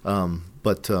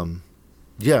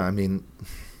yeah, I mean,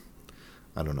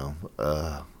 I don't know.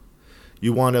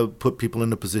 You want to put people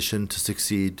in a position to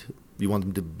succeed. You want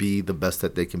them to be the best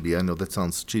that they can be. I know that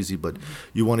sounds cheesy, but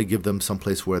you want to give them some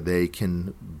place where they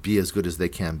can be as good as they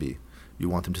can be. You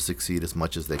want them to succeed as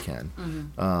much as they can.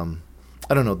 Mm-hmm.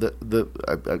 I don't know.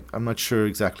 I'm not sure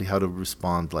exactly how to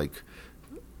respond. Like,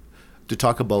 to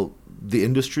talk about the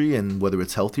industry and whether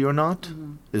it's healthy or not.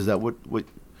 Mm-hmm. Is that what?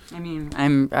 I mean,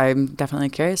 I'm definitely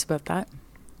curious about that.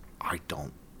 I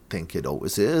don't think it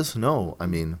always is. No, I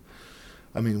mean,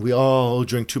 we all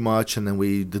drink too much, and then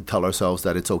we tell ourselves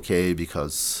that it's okay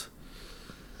because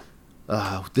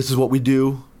this is what we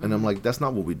do. And I'm like, that's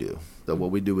not what we do. That what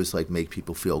we do is like make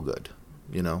people feel good.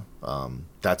 You know,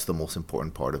 that's the most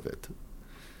important part of it.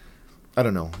 I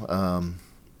don't know.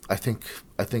 I think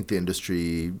the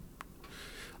industry.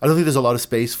 I don't think there's a lot of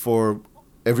space for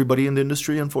everybody in the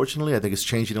industry. Unfortunately, I think it's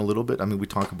changing a little bit. I mean, we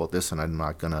talk about this, and I'm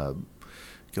not gonna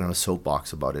get on a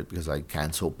soapbox about it because I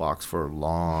can't soapbox for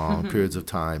long periods of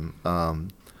time.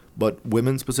 But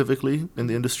women specifically in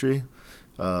the industry,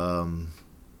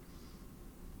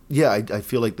 yeah, I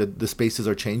feel like the spaces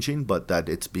are changing, but that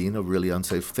it's been a really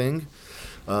unsafe thing,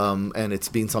 and it's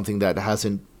been something that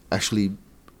hasn't actually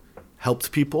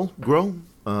helped people grow,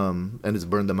 and it's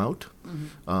burned them out.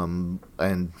 Mm-hmm.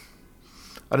 And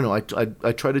I don't know.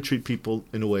 I try to treat people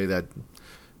in a way that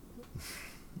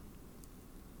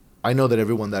I know that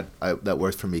everyone that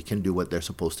works for me can do what they're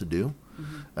supposed to do,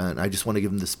 mm-hmm. and I just want to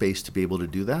give them the space to be able to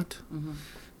do that.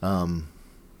 Mm-hmm.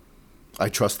 I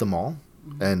trust them all,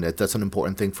 mm-hmm. and that's an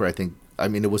important thing for, I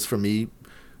mean, it was for me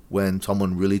when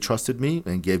someone really trusted me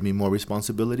and gave me more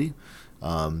responsibility,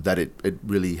 that it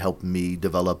really helped me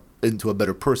develop into a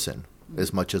better person, mm-hmm.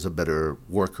 as much as a better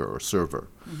worker or server.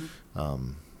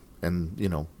 Mm-hmm. And, you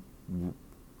know,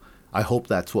 I hope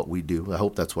that's what we do. I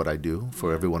hope that's what I do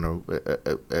for everyone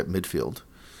at Midfield.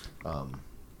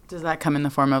 Does that come in the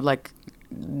form of like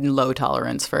low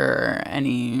tolerance for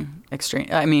any extreme?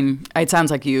 I mean, it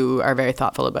sounds like you are very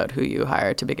thoughtful about who you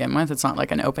hire to begin with. It's not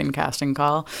like an open casting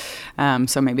call.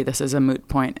 So maybe this is a moot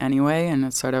point anyway, and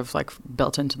it's sort of like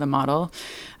built into the model.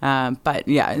 But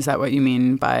yeah, is that what you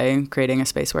mean by creating a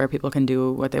space where people can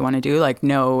do what they want to do? Like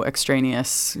no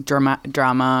extraneous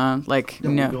drama, like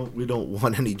no. We don't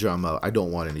want any drama. I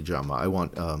don't want any drama. I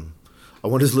want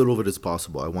as little of it as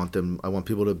possible. I want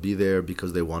people to be there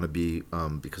because they want to be,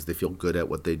 because they feel good at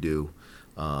what they do,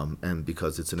 and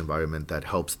because it's an environment that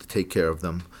helps to take care of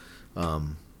them.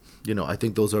 You know, I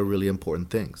think those are really important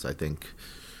things. I think,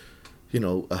 you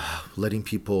know, letting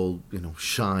people, you know,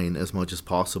 shine as much as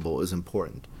possible is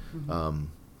important. Mm-hmm.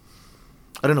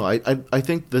 I don't know. I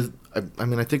think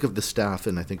I think of the staff,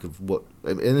 and I think of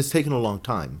and it's taken a long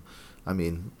time. I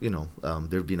mean, you know,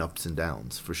 there have been ups and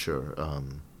downs for sure.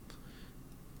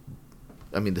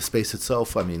 I mean, the space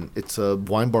itself, I mean, it's a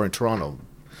wine bar in Toronto.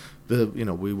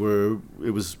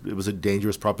 It was a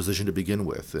dangerous proposition to begin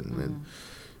with, and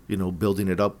you know, building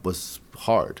it up was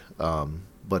hard. You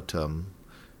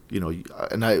know,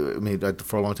 and I mean,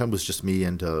 for a long time it was just me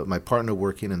and my partner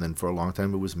working, and then for a long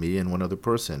time it was me and one other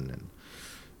person. And,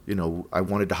 you know, I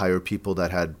wanted to hire people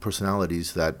that had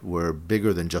personalities that were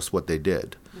bigger than just what they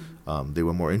did. Mm-hmm. They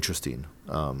were more interesting,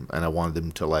 and I wanted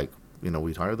them to, like, you know,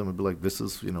 we'd hire them and be like, this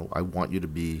is, you know, I want you to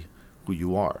be who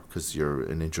you are because you're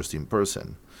an interesting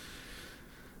person.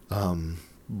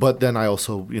 But then I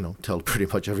also, you know, tell pretty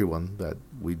much everyone that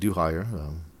we do hire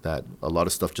that a lot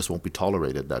of stuff just won't be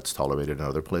tolerated that's tolerated in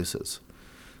other places.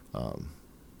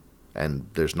 And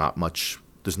there's no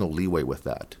leeway with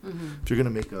that. Mm-hmm. If you're going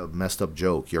to make a messed up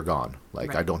joke, you're gone. Like,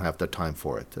 right. I don't have the time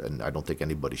for it, and I don't think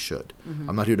anybody should. Mm-hmm.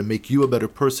 I'm not here to make you a better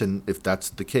person if that's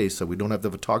the case, so we don't have to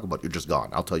have a talk about it. You're just gone.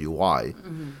 I'll tell you why,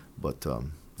 but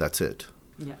that's it.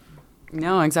 Yeah.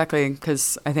 No, exactly,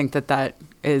 because I think that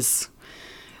is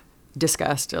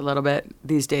discussed a little bit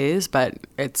these days, but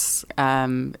it's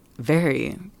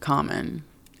very common.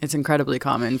 It's incredibly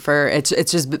common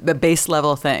it's just the base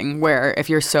level thing where if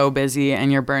you're so busy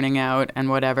and you're burning out and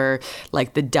whatever,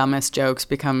 like the dumbest jokes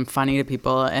become funny to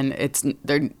people, and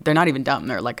they're not even dumb.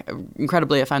 They're like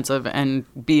incredibly offensive and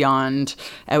beyond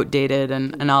outdated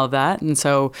and all of that. And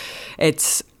so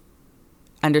it's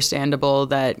understandable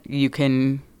that you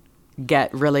can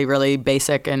get really, really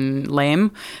basic and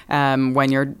lame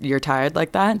when you're tired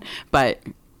like that. But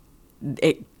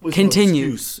it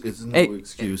continues. It's no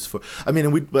excuse for. I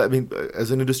mean,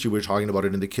 as an industry, we're talking about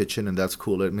it in the kitchen, and that's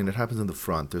cool. I mean, it happens in the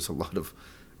front. There's a lot of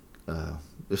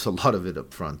it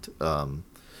up front.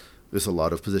 There's a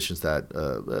lot of positions that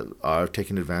are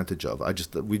taken advantage of. There's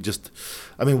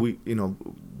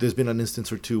been an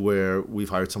instance or two where we've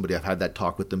hired somebody. I've had that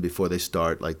talk with them before they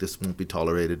start. Like, this won't be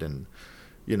tolerated, and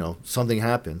something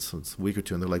happens. So it's a week or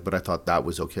two, and they're like, "But I thought that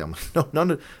was okay." I'm like, "No,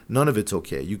 none of it's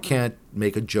okay. You can't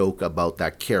make a joke about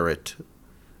that carrot.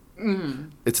 Mm-hmm.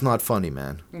 It's not funny,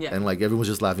 man." Yeah. And like, everyone's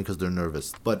just laughing because they're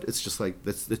nervous. But it's just like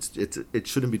it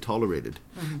shouldn't be tolerated.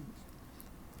 Mm-hmm.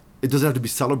 It doesn't have to be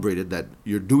celebrated that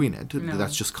you're doing it. No.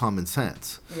 That's just common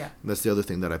sense. Yeah. That's the other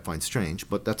thing that I find strange,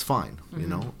 but that's fine.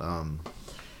 Mm-hmm.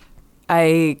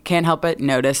 I can't help but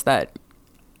notice that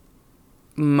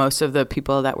most of the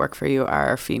people that work for you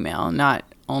are female. Not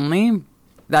only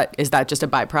that, is that just a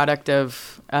byproduct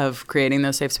of creating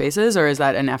those safe spaces, or is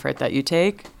that an effort that you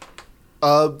take?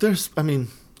 To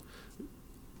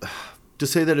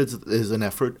say that it is an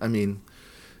effort, I mean,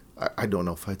 I don't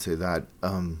know if I'd say that.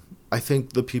 I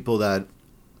think the people that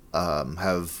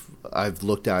I've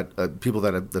looked at, people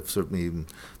that have served me,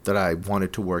 that I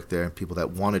wanted to work there, people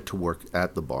that wanted to work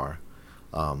at the bar,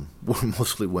 were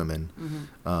mostly women.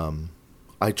 Mm-hmm.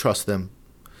 I trust them.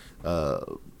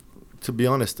 To be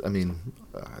honest, I mean,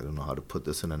 I don't know how to put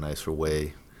this in a nicer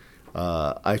way.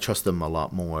 I trust them a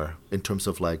lot more in terms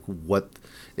of like what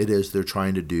it is they're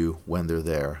trying to do when they're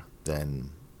there.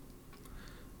 Then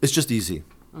it's just easy.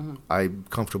 Mm-hmm. I'm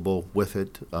comfortable with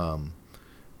it.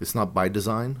 It's not by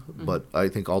design, mm-hmm. but I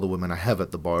think all the women I have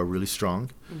at the bar are really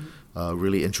strong, mm-hmm.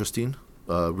 Really interesting,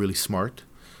 really smart,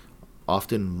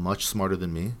 often much smarter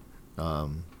than me. I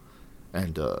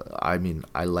mean,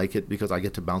 I like it because I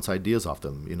get to bounce ideas off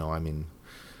them. I mean,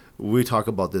 we talk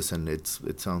about this and it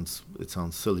sounds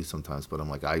silly sometimes, but I'm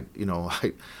like, I'm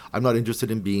not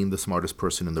interested in being the smartest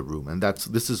person in the room. And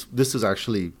this is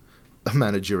actually a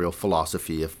managerial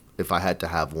philosophy, if I had to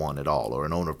have one at all, or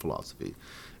an owner philosophy,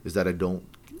 is that I don't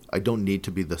need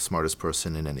to be the smartest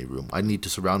person in any room. I need to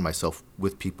surround myself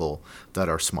with people that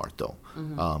are smart, though,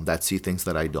 mm-hmm. That see things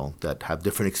that I don't, that have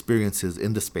different experiences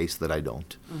in the space that I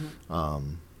don't.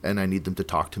 Mm-hmm. And I need them to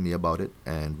talk to me about it,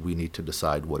 and we need to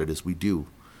decide what it is we do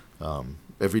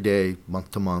every day, month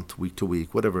to month, week to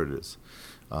week, whatever it is.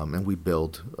 And we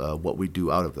build what we do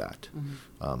out of that.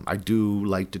 Mm-hmm. I do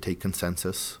like to take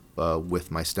consensus with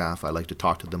my staff. I like to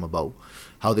talk to them about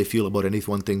how they feel about any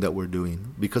one thing that we're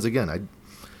doing. Because again, at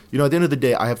the end of the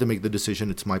day, I have to make the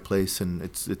decision. It's my place, and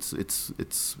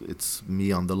it's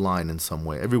me on the line in some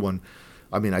way. Everyone,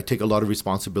 I mean, I take a lot of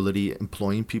responsibility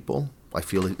employing people. I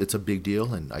feel it's a big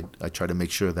deal, and I try to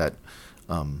make sure that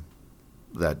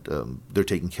they're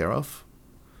taken care of.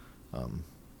 And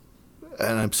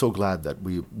I'm so glad that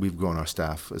we've grown our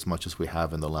staff as much as we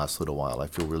have in the last little while. I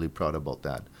feel really proud about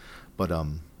that. But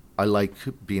I like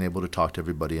being able to talk to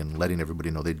everybody and letting everybody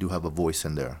know they do have a voice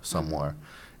in there somewhere,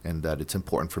 mm-hmm. and that it's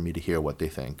important for me to hear what they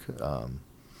think. And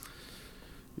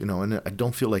I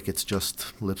don't feel like it's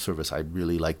just lip service. I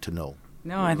really like to know.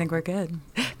 No, I think we're good.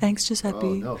 Thanks, Giuseppe.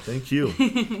 Oh, no, thank you.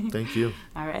 Thank you.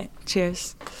 All right.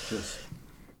 Cheers. Cheers.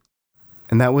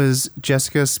 And that was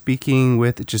Jessica speaking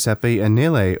with Giuseppe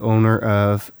Anile, owner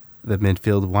of the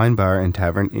Midfield Wine Bar and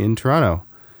Tavern in Toronto.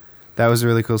 That was a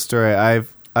really cool story.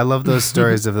 I love those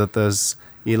stories of those,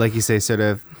 like you say, sort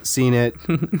of seen it,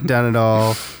 done it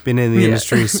all, been in the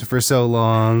industry for so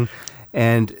long.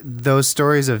 And those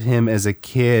stories of him as a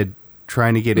kid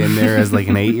trying to get in there as like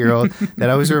an 8-year-old, that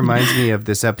always reminds me of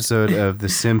this episode of The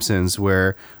Simpsons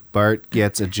where Bart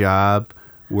gets a job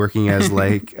working as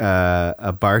like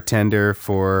a bartender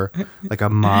for like a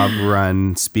mob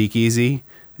run speakeasy,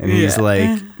 and he's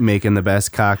like making the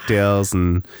best cocktails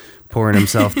and pouring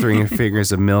himself 3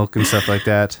 fingers of milk and stuff like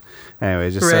that. Anyway,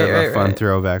 just sort of a fun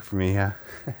throwback for me. Yeah.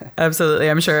 Absolutely.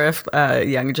 I'm sure if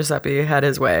young Giuseppe had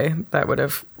his way, that would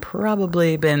have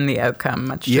probably been the outcome,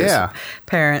 much to his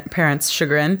parents'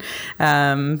 chagrin.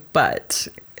 But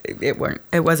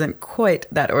it wasn't quite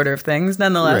that order of things.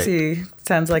 Nonetheless, He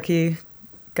sounds like he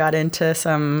got into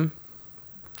some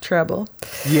trouble.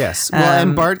 Yes. Well,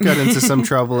 and Bart got into some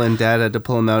trouble, and Dad had to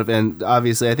pull him out of it. And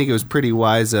obviously, I think it was pretty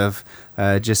wise of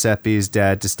Giuseppe's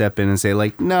dad to step in and say,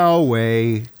 like, no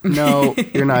way. No,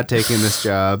 you're not taking this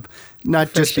job.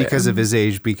 Not just because of his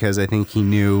age, because I think he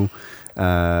knew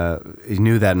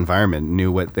that environment,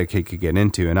 knew what the kid could get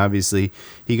into. And obviously,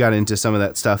 he got into some of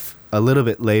that stuff a little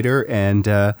bit later. And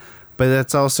but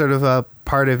that's all sort of a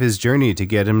part of his journey to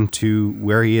get him to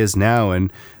where he is now.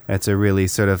 And that's a really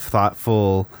sort of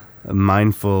thoughtful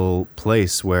mindful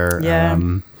place where, Yeah.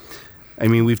 I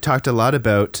mean, we've talked a lot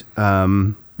about,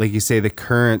 like you say, the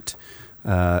current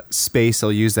space.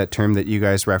 I'll use that term that you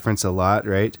guys reference a lot,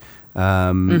 right?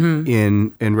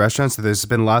 In restaurants. So there's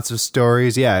been lots of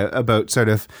stories, about sort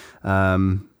of,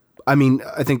 I mean,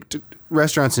 I think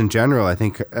restaurants in general, I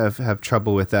think have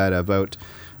trouble with that, about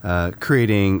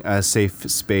creating a safe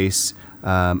space,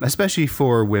 especially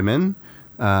for women.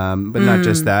 But not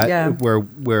just that,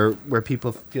 where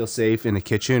people feel safe in a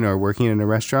kitchen or working in a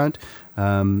restaurant.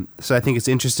 So I think it's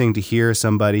interesting to hear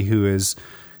somebody who has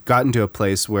gotten to a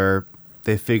place where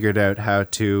they figured out how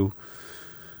to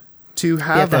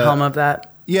have the helm of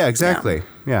that. Yeah, exactly.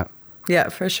 Yeah. Yeah,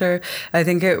 for sure. I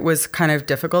think it was kind of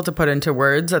difficult to put into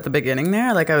words at the beginning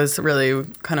there. Like I was really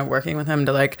kind of working with him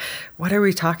to like, what are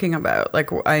we talking about? Like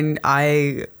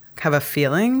I have a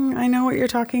feeling I know what you're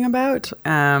talking about.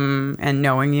 And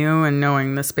knowing you and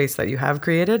knowing the space that you have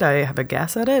created, I have a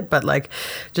guess at it, but like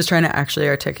just trying to actually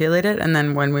articulate it. And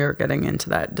then when we were getting into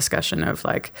that discussion of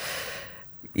like,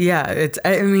 yeah,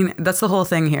 I mean, that's the whole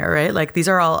thing here, right? Like these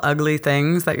are all ugly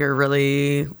things that you're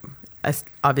really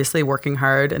obviously working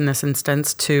hard in this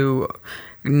instance to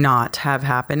not have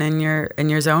happen in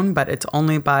your zone, but it's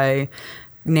only by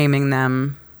naming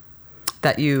them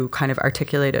that you kind of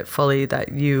articulate it fully,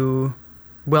 that you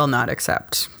will not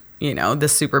accept, you know,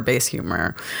 this super base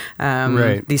humor,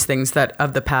 right. These things that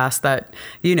of the past that,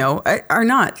 you know, are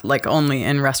not like only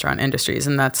in restaurant industries.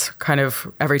 And that's kind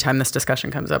of every time this discussion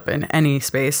comes up in any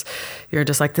space, you're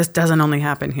just like, this doesn't only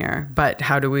happen here, but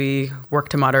how do we work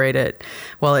to moderate it?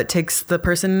 Well, it takes the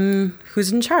person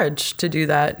who's in charge to do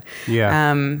that.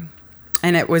 Yeah. And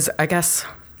it was, I guess,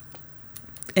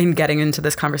 in getting into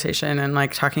this conversation and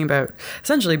like talking about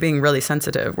essentially being really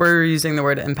sensitive. We're using the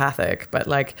word empathic, but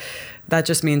like that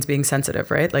just means being sensitive,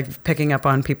 right? Like picking up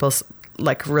on people's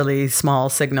like really small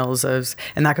signals of,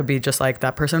 and that could be just like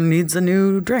that person needs a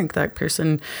new drink. That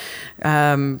person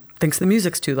thinks the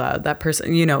music's too loud. That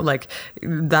person, you know, like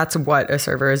that's what a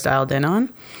server is dialed in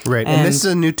on. Right. And this is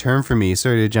a new term for me.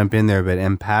 Sorry to jump in there, but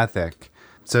empathic.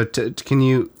 So can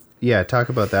you, talk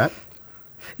about that?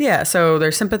 Yeah, so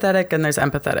there's sympathetic and there's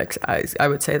empathetic. I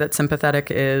would say that sympathetic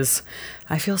is,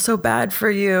 I feel so bad for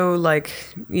you. Like,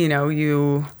 you know,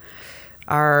 you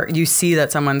see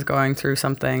that someone's going through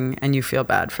something and you feel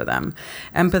bad for them.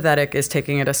 Empathetic is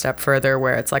taking it a step further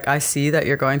where it's like, I see that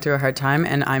you're going through a hard time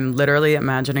and I'm literally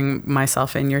imagining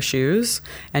myself in your shoes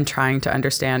and trying to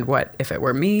understand what, if it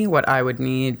were me, what I would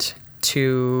need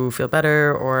to feel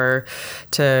better or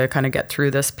to kind of get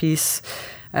through this piece.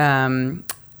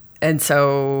 And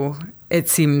so it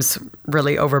seems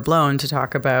really overblown to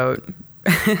talk about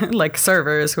like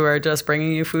servers who are just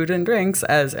bringing you food and drinks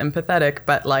as empathetic,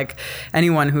 but like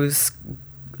anyone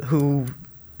who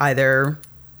either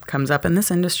comes up in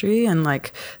this industry and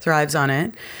like thrives on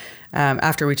it.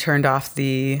 After we turned off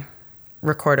the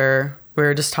recorder, we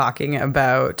were just talking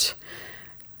about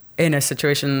in a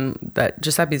situation that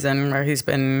Giuseppe's in where he's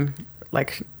been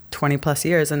like 20 plus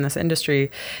years in this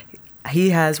industry.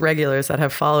 He has regulars that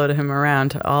have followed him around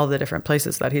to all the different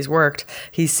places that he's worked.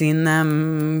 He's seen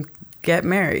them get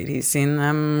married. He's seen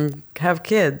them have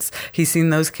kids. He's seen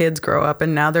those kids grow up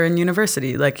and now they're in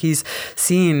university. Like he's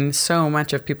seen so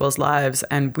much of people's lives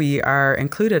and we are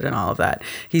included in all of that.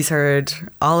 He's heard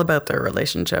all about their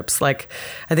relationships. Like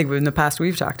I think in the past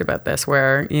we've talked about this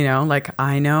where, you know, like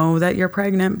I know that you're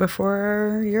pregnant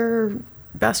before your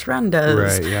best friend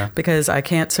does. Right, yeah. Because I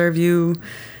can't serve you,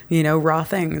 you know, raw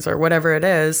things or whatever it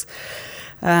is.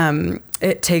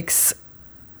 It takes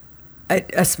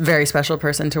a very special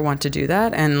person to want to do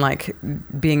that. And like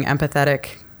being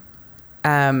empathetic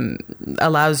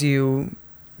allows you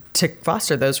to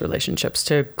foster those relationships,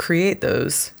 to create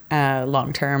those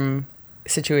long-term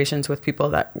situations with people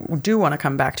that do want to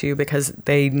come back to you because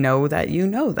they know that you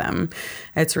know them.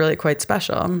 It's really quite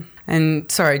special.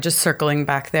 And sorry, just circling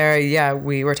back there. Yeah,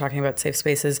 we were talking about safe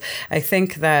spaces. I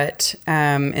think that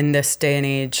in this day and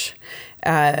age,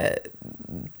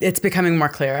 it's becoming more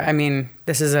clear. I mean,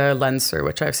 this is a lens through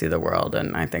which I see the world,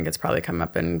 and I think it's probably come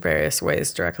up in various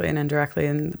ways, directly and indirectly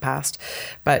in the past.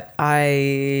 But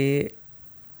I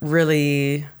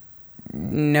really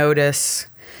notice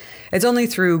it's only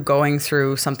through going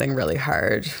through something really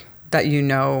hard that you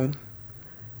know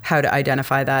how to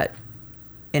identify that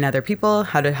in other people,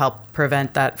 how to help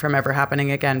prevent that from ever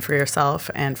happening again for yourself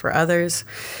and for others.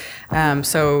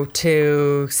 So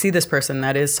to see this person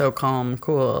that is so calm,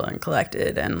 cool, and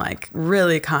collected and like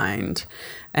really kind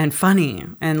and funny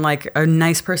and like a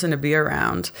nice person to be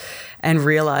around, and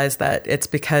realize that it's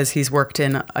because he's worked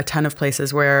in a ton of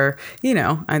places where, you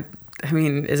know, I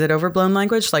mean, is it overblown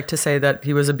language? Like to say that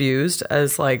he was abused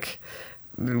as like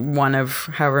one of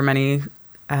however many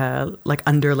like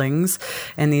underlings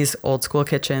in these old school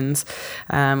kitchens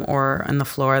or on the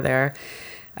floor there.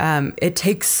 It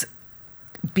takes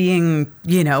being,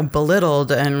 you know,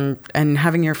 belittled and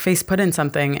having your face put in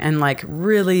something and like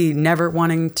really never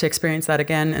wanting to experience that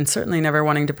again, and certainly never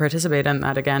wanting to participate in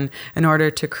that again, in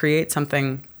order to create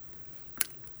something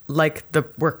like the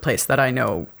workplace that I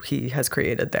know he has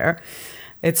created there.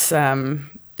 It's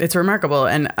remarkable.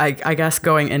 And I guess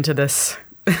going into this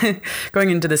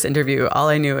interview, all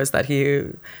I knew is that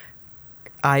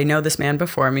I know this man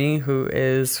before me who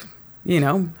is, you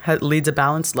know, leads a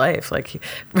balanced life. Like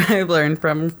I've learned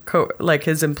from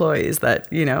his employees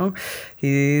that, you know,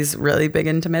 he's really big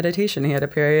into meditation. He had a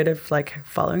period of like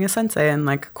following a sensei and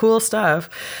like cool stuff,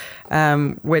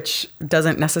 which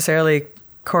doesn't necessarily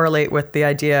correlate with the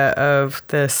idea of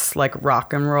this like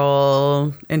rock and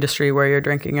roll industry where you're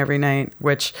drinking every night,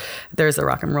 which there's a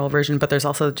rock and roll version, but there's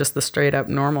also just the straight up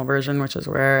normal version, which is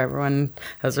where everyone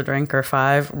has a drink or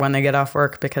 5 when they get off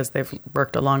work because they've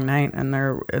worked a long night and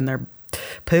they're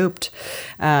pooped.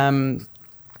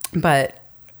 But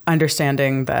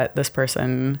understanding that this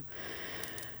person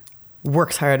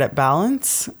works hard at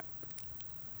balance,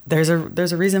 there's a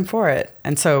reason for it.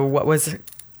 And so what was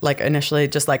like initially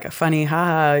just like a funny,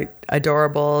 haha,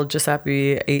 adorable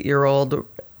Giuseppe 8-year-old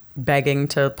begging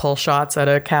to pull shots at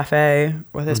a cafe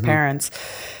with his parents,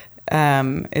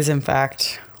 is in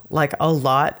fact like a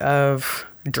lot of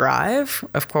drive.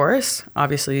 Of course,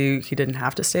 obviously he didn't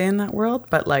have to stay in that world,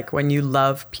 but like when you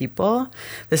love people,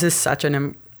 this is such an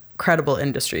incredible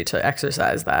industry to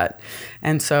exercise that.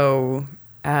 And so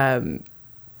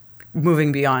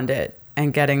moving beyond it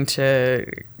and getting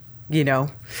to, you know,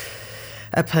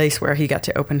 a place where he got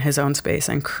to open his own space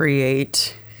and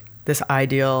create this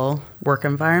ideal work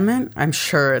environment. I'm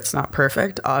sure it's not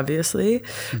perfect, obviously,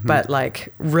 but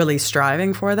like really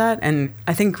striving for that. And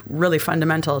I think really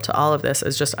fundamental to all of this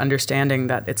is just understanding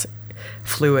that it's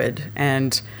fluid,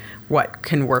 and what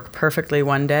can work perfectly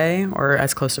one day or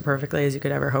as close to perfectly as you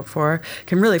could ever hope for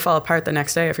can really fall apart the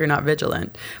next day if you're not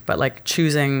vigilant. But like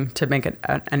choosing to make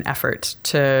an effort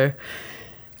to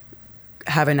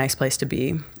have a nice place to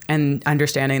be, and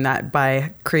understanding that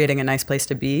by creating a nice place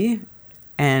to be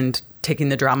and taking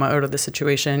the drama out of the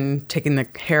situation, taking the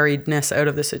harriedness out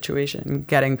of the situation,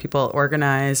 getting people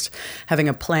organized, having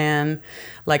a plan,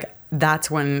 like that's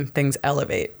when things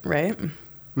elevate, right?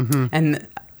 And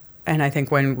I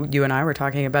think when you and I were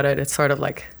talking about it, it's sort of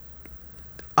like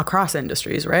across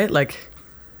industries, right? Like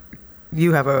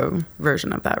you have a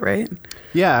version of that, right?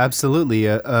 Yeah,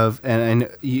 absolutely. I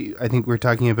think we're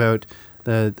talking about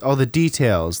all the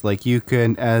details. Like you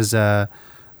can, as a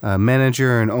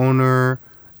manager and owner,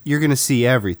 you're going to see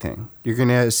everything. You're going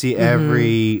to see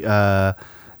every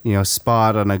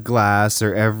spot on a glass,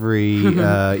 or every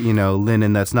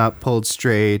linen that's not pulled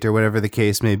straight, or whatever the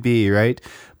case may be, right?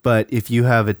 But if you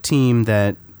have a team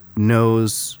that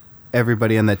knows,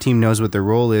 everybody on that team knows what their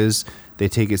role is, they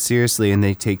take it seriously and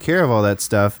they take care of all that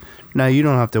stuff, now you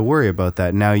don't have to worry about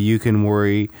that. Now you can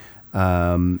worry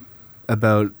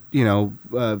about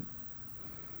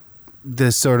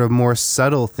the sort of more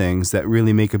subtle things that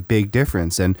really make a big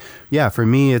difference. And yeah, for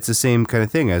me, it's the same kind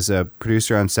of thing. As a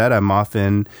producer on set, I'm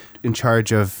often in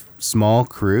charge of small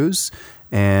crews,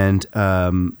 and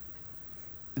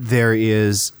there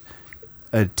is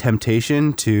a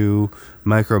temptation to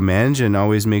micromanage and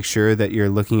always make sure that you're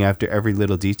looking after every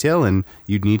little detail, and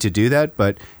you need to do that.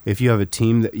 But if you have a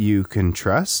team that you can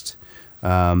trust,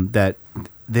 that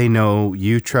they know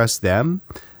you trust them,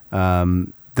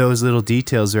 those little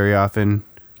details very often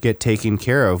get taken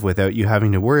care of without you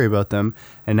having to worry about them.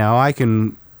 And now I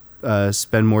can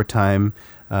spend more time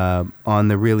on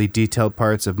the really detailed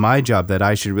parts of my job that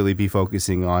I should really be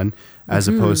focusing on, as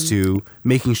opposed to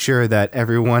making sure that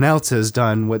everyone else has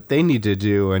done what they need to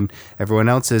do and everyone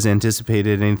else has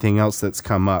anticipated anything else that's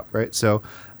come up, right? So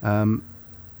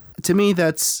to me,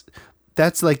 that's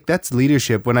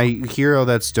leadership. When I hear all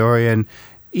that story, and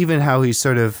even how he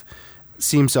sort of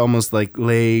seems to almost like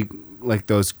lay like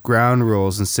those ground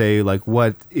rules and say like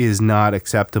what is not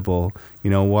acceptable,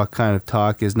 what kind of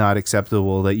talk is not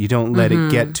acceptable, that you don't let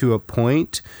it get to a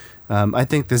point. I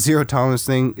think the zero tolerance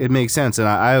thing, it makes sense. And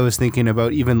I was thinking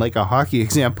about even like a hockey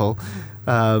example.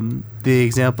 The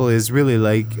example is really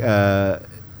like a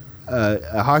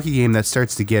hockey game that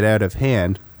starts to get out of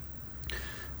hand.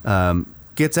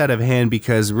 Gets out of hand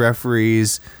because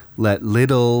referees let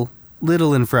little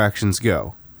infractions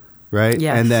go. Right?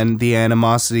 Yes. And then the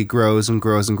animosity grows and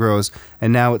grows and grows.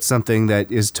 And now it's something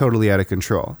that is totally out of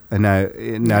control. And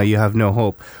now you have no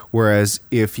hope. Whereas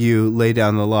if you lay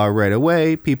down the law right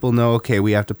away, people know, okay,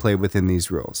 we have to play within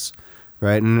these rules.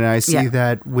 right? And I see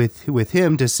that with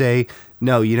him to say,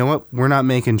 no, you know what? We're not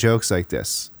making jokes like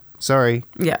this. Sorry.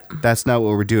 Yeah. That's not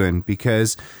what we're doing,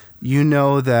 because you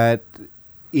know that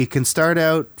it can start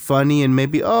out funny and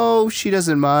maybe, oh, she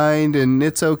doesn't mind and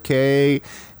it's okay.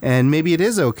 And maybe it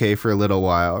is okay for a little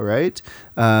while, right?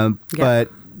 But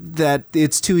that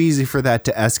it's too easy for that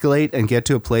to escalate and get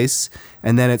to a place.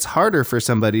 And then it's harder for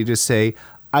somebody to say,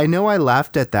 I know I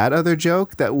laughed at that other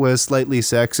joke that was slightly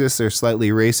sexist or slightly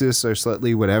racist or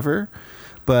slightly whatever,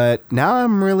 but now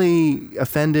I'm really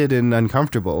offended and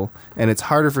uncomfortable, and it's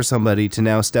harder for somebody to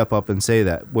now step up and say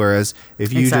that. Whereas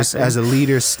if you just, as a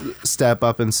leader, step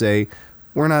up and say,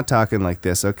 we're not talking like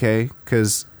this, okay?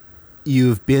 Because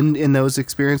you've been in those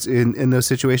in those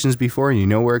situations before and you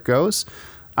know where it goes.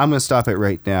 I'm going to stop it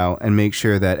right now and make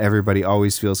sure that everybody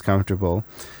always feels comfortable.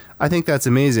 I think that's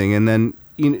amazing. And then,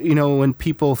 you know, when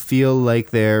people feel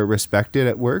like they're respected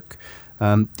at work,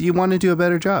 you want to do a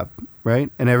better job, right?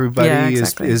 And everybody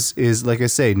is like I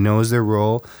say, knows their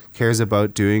role, cares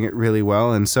about doing it really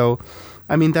well. And so,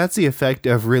 I mean, that's the effect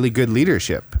of really good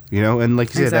leadership, you know? And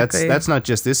like you said, that's not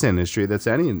just this industry, that's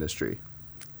any industry.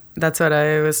 That's what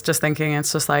I was just thinking.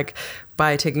 It's just like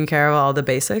by taking care of all the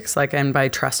basics, like, and by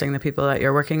trusting the people that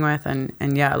you're working with, and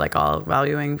yeah, like all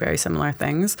valuing very similar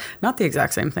things, not the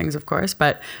exact same things, of course,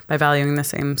 but by valuing the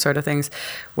same sort of things,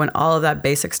 when all of that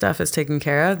basic stuff is taken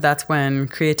care of, that's when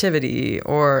creativity,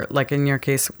 or like in your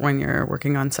case, when you're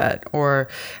working on set, or,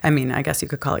 I mean, I guess you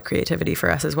could call it creativity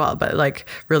for us as well, but like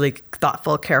really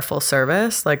thoughtful, careful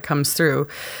service, like comes through.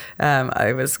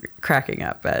 I was cracking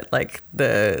up at like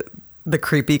the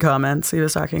creepy comments he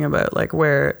was talking about, like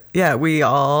where, yeah, we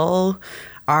all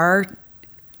are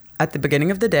at the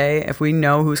beginning of the day, if we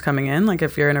know who's coming in, like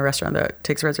if you're in a restaurant that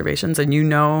takes reservations and you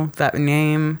know that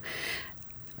name,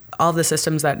 all the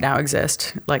systems that now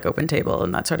exist, like OpenTable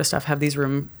and that sort of stuff, have these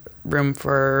room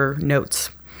for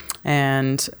notes.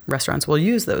 And restaurants will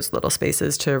use those little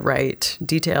spaces to write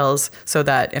details so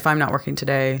that if I'm not working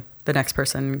today, the next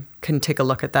person can take a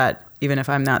look at that, even if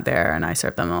I'm not there and I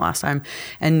served them the last time,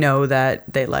 and know that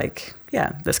they like,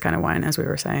 this kind of wine, as we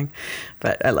were saying.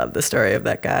 But I love the story of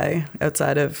that guy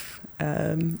outside of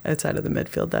the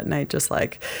midfield that night, just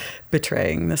like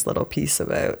betraying this little piece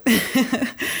about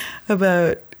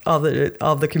about all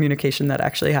the communication that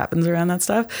actually happens around that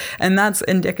stuff. And that's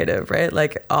indicative, right?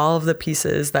 Like all of the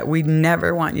pieces that we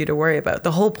never want you to worry about.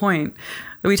 The whole point,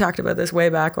 we talked about this way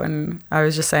back when I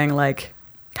was just saying, like,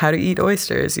 how to eat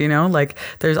oysters, you know, like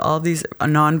there's all these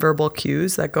nonverbal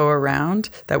cues that go around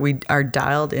that we are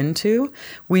dialed into.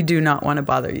 We do not want to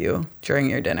bother you during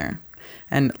your dinner,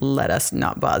 and let us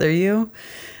not bother you,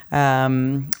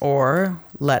 or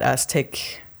let us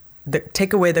take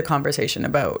away the conversation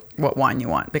about what wine you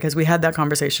want, because we had that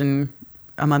conversation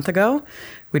a month ago.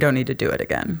 We don't need to do it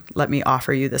again. Let me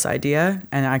offer you this idea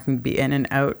and I can be in and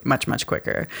out much, much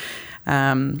quicker.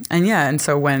 And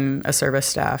so when a service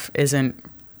staff isn't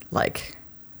like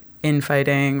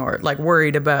infighting or like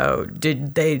worried about,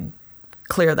 did they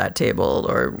clear that table,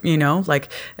 or, you know, like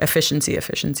efficiency,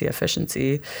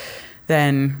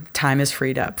 then time is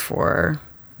freed up for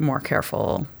more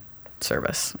careful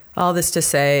service. All this to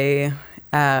say,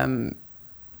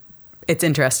 it's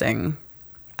interesting.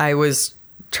 I was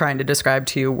trying to describe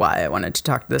to you why I wanted to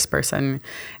talk to this person.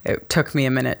 It took me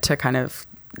a minute to kind of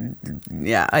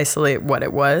isolate what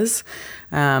it was.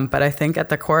 But I think at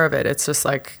the core of it, it's just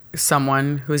like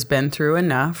someone who's been through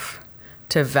enough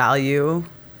to value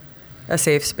a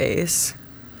safe space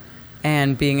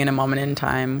and being in a moment in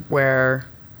time where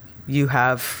you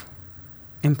have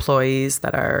employees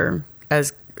that are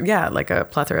like a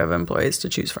plethora of employees to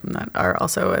choose from that are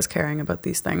also as caring about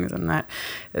these things, and that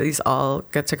these all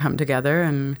get to come together,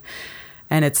 and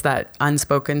it's that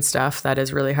unspoken stuff that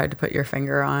is really hard to put your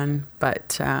finger on,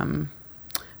 but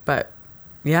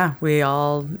yeah, we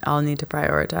all need to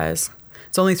prioritize.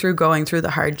 It's only through going through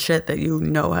the hard shit that you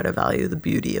know how to value the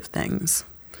beauty of things,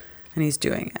 and he's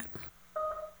doing it.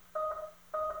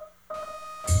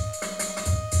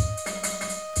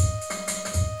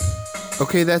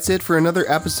 Okay, that's it for another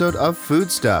episode of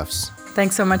Foodstuffs.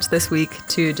 Thanks so much this week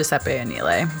to Giuseppe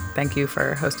Anile. Thank you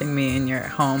for hosting me in your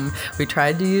home. We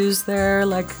tried to use their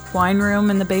like wine room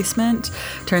in the basement.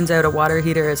 Turns out a water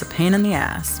heater is a pain in the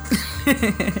ass.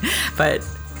 But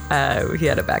he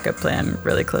had a backup plan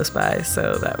really close by,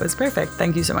 so that was perfect.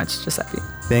 Thank you so much, Giuseppe.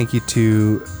 Thank you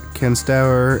to Ken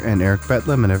Stour and Eric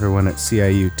Betlem and everyone at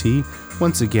CIUT.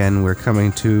 Once again, we're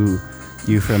coming to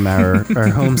you from our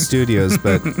home studios,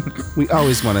 but we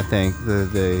always want to thank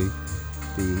the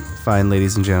fine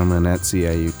ladies and gentlemen at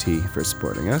CIUT for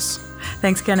supporting us.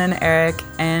 Thanks, Ken and Eric,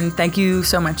 and thank you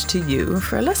so much to you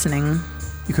for listening.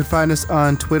 You can find us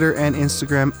on Twitter and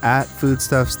Instagram at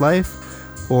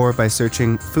FoodstuffsLife, or by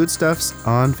searching Foodstuffs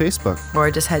on Facebook.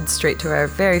 Or just head straight to our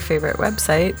very favorite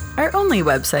website, our only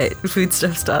website,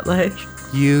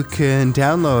 foodstuffs.life. You can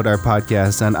download our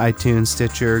podcast on iTunes,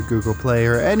 Stitcher, Google Play,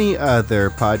 or any other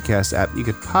podcast app you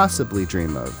could possibly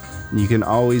dream of. And you can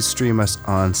always stream us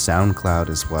on SoundCloud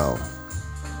as well.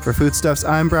 For Foodstuffs,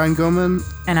 I'm Brian Goman.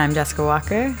 And I'm Jessica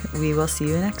Walker. We will see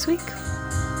you next week.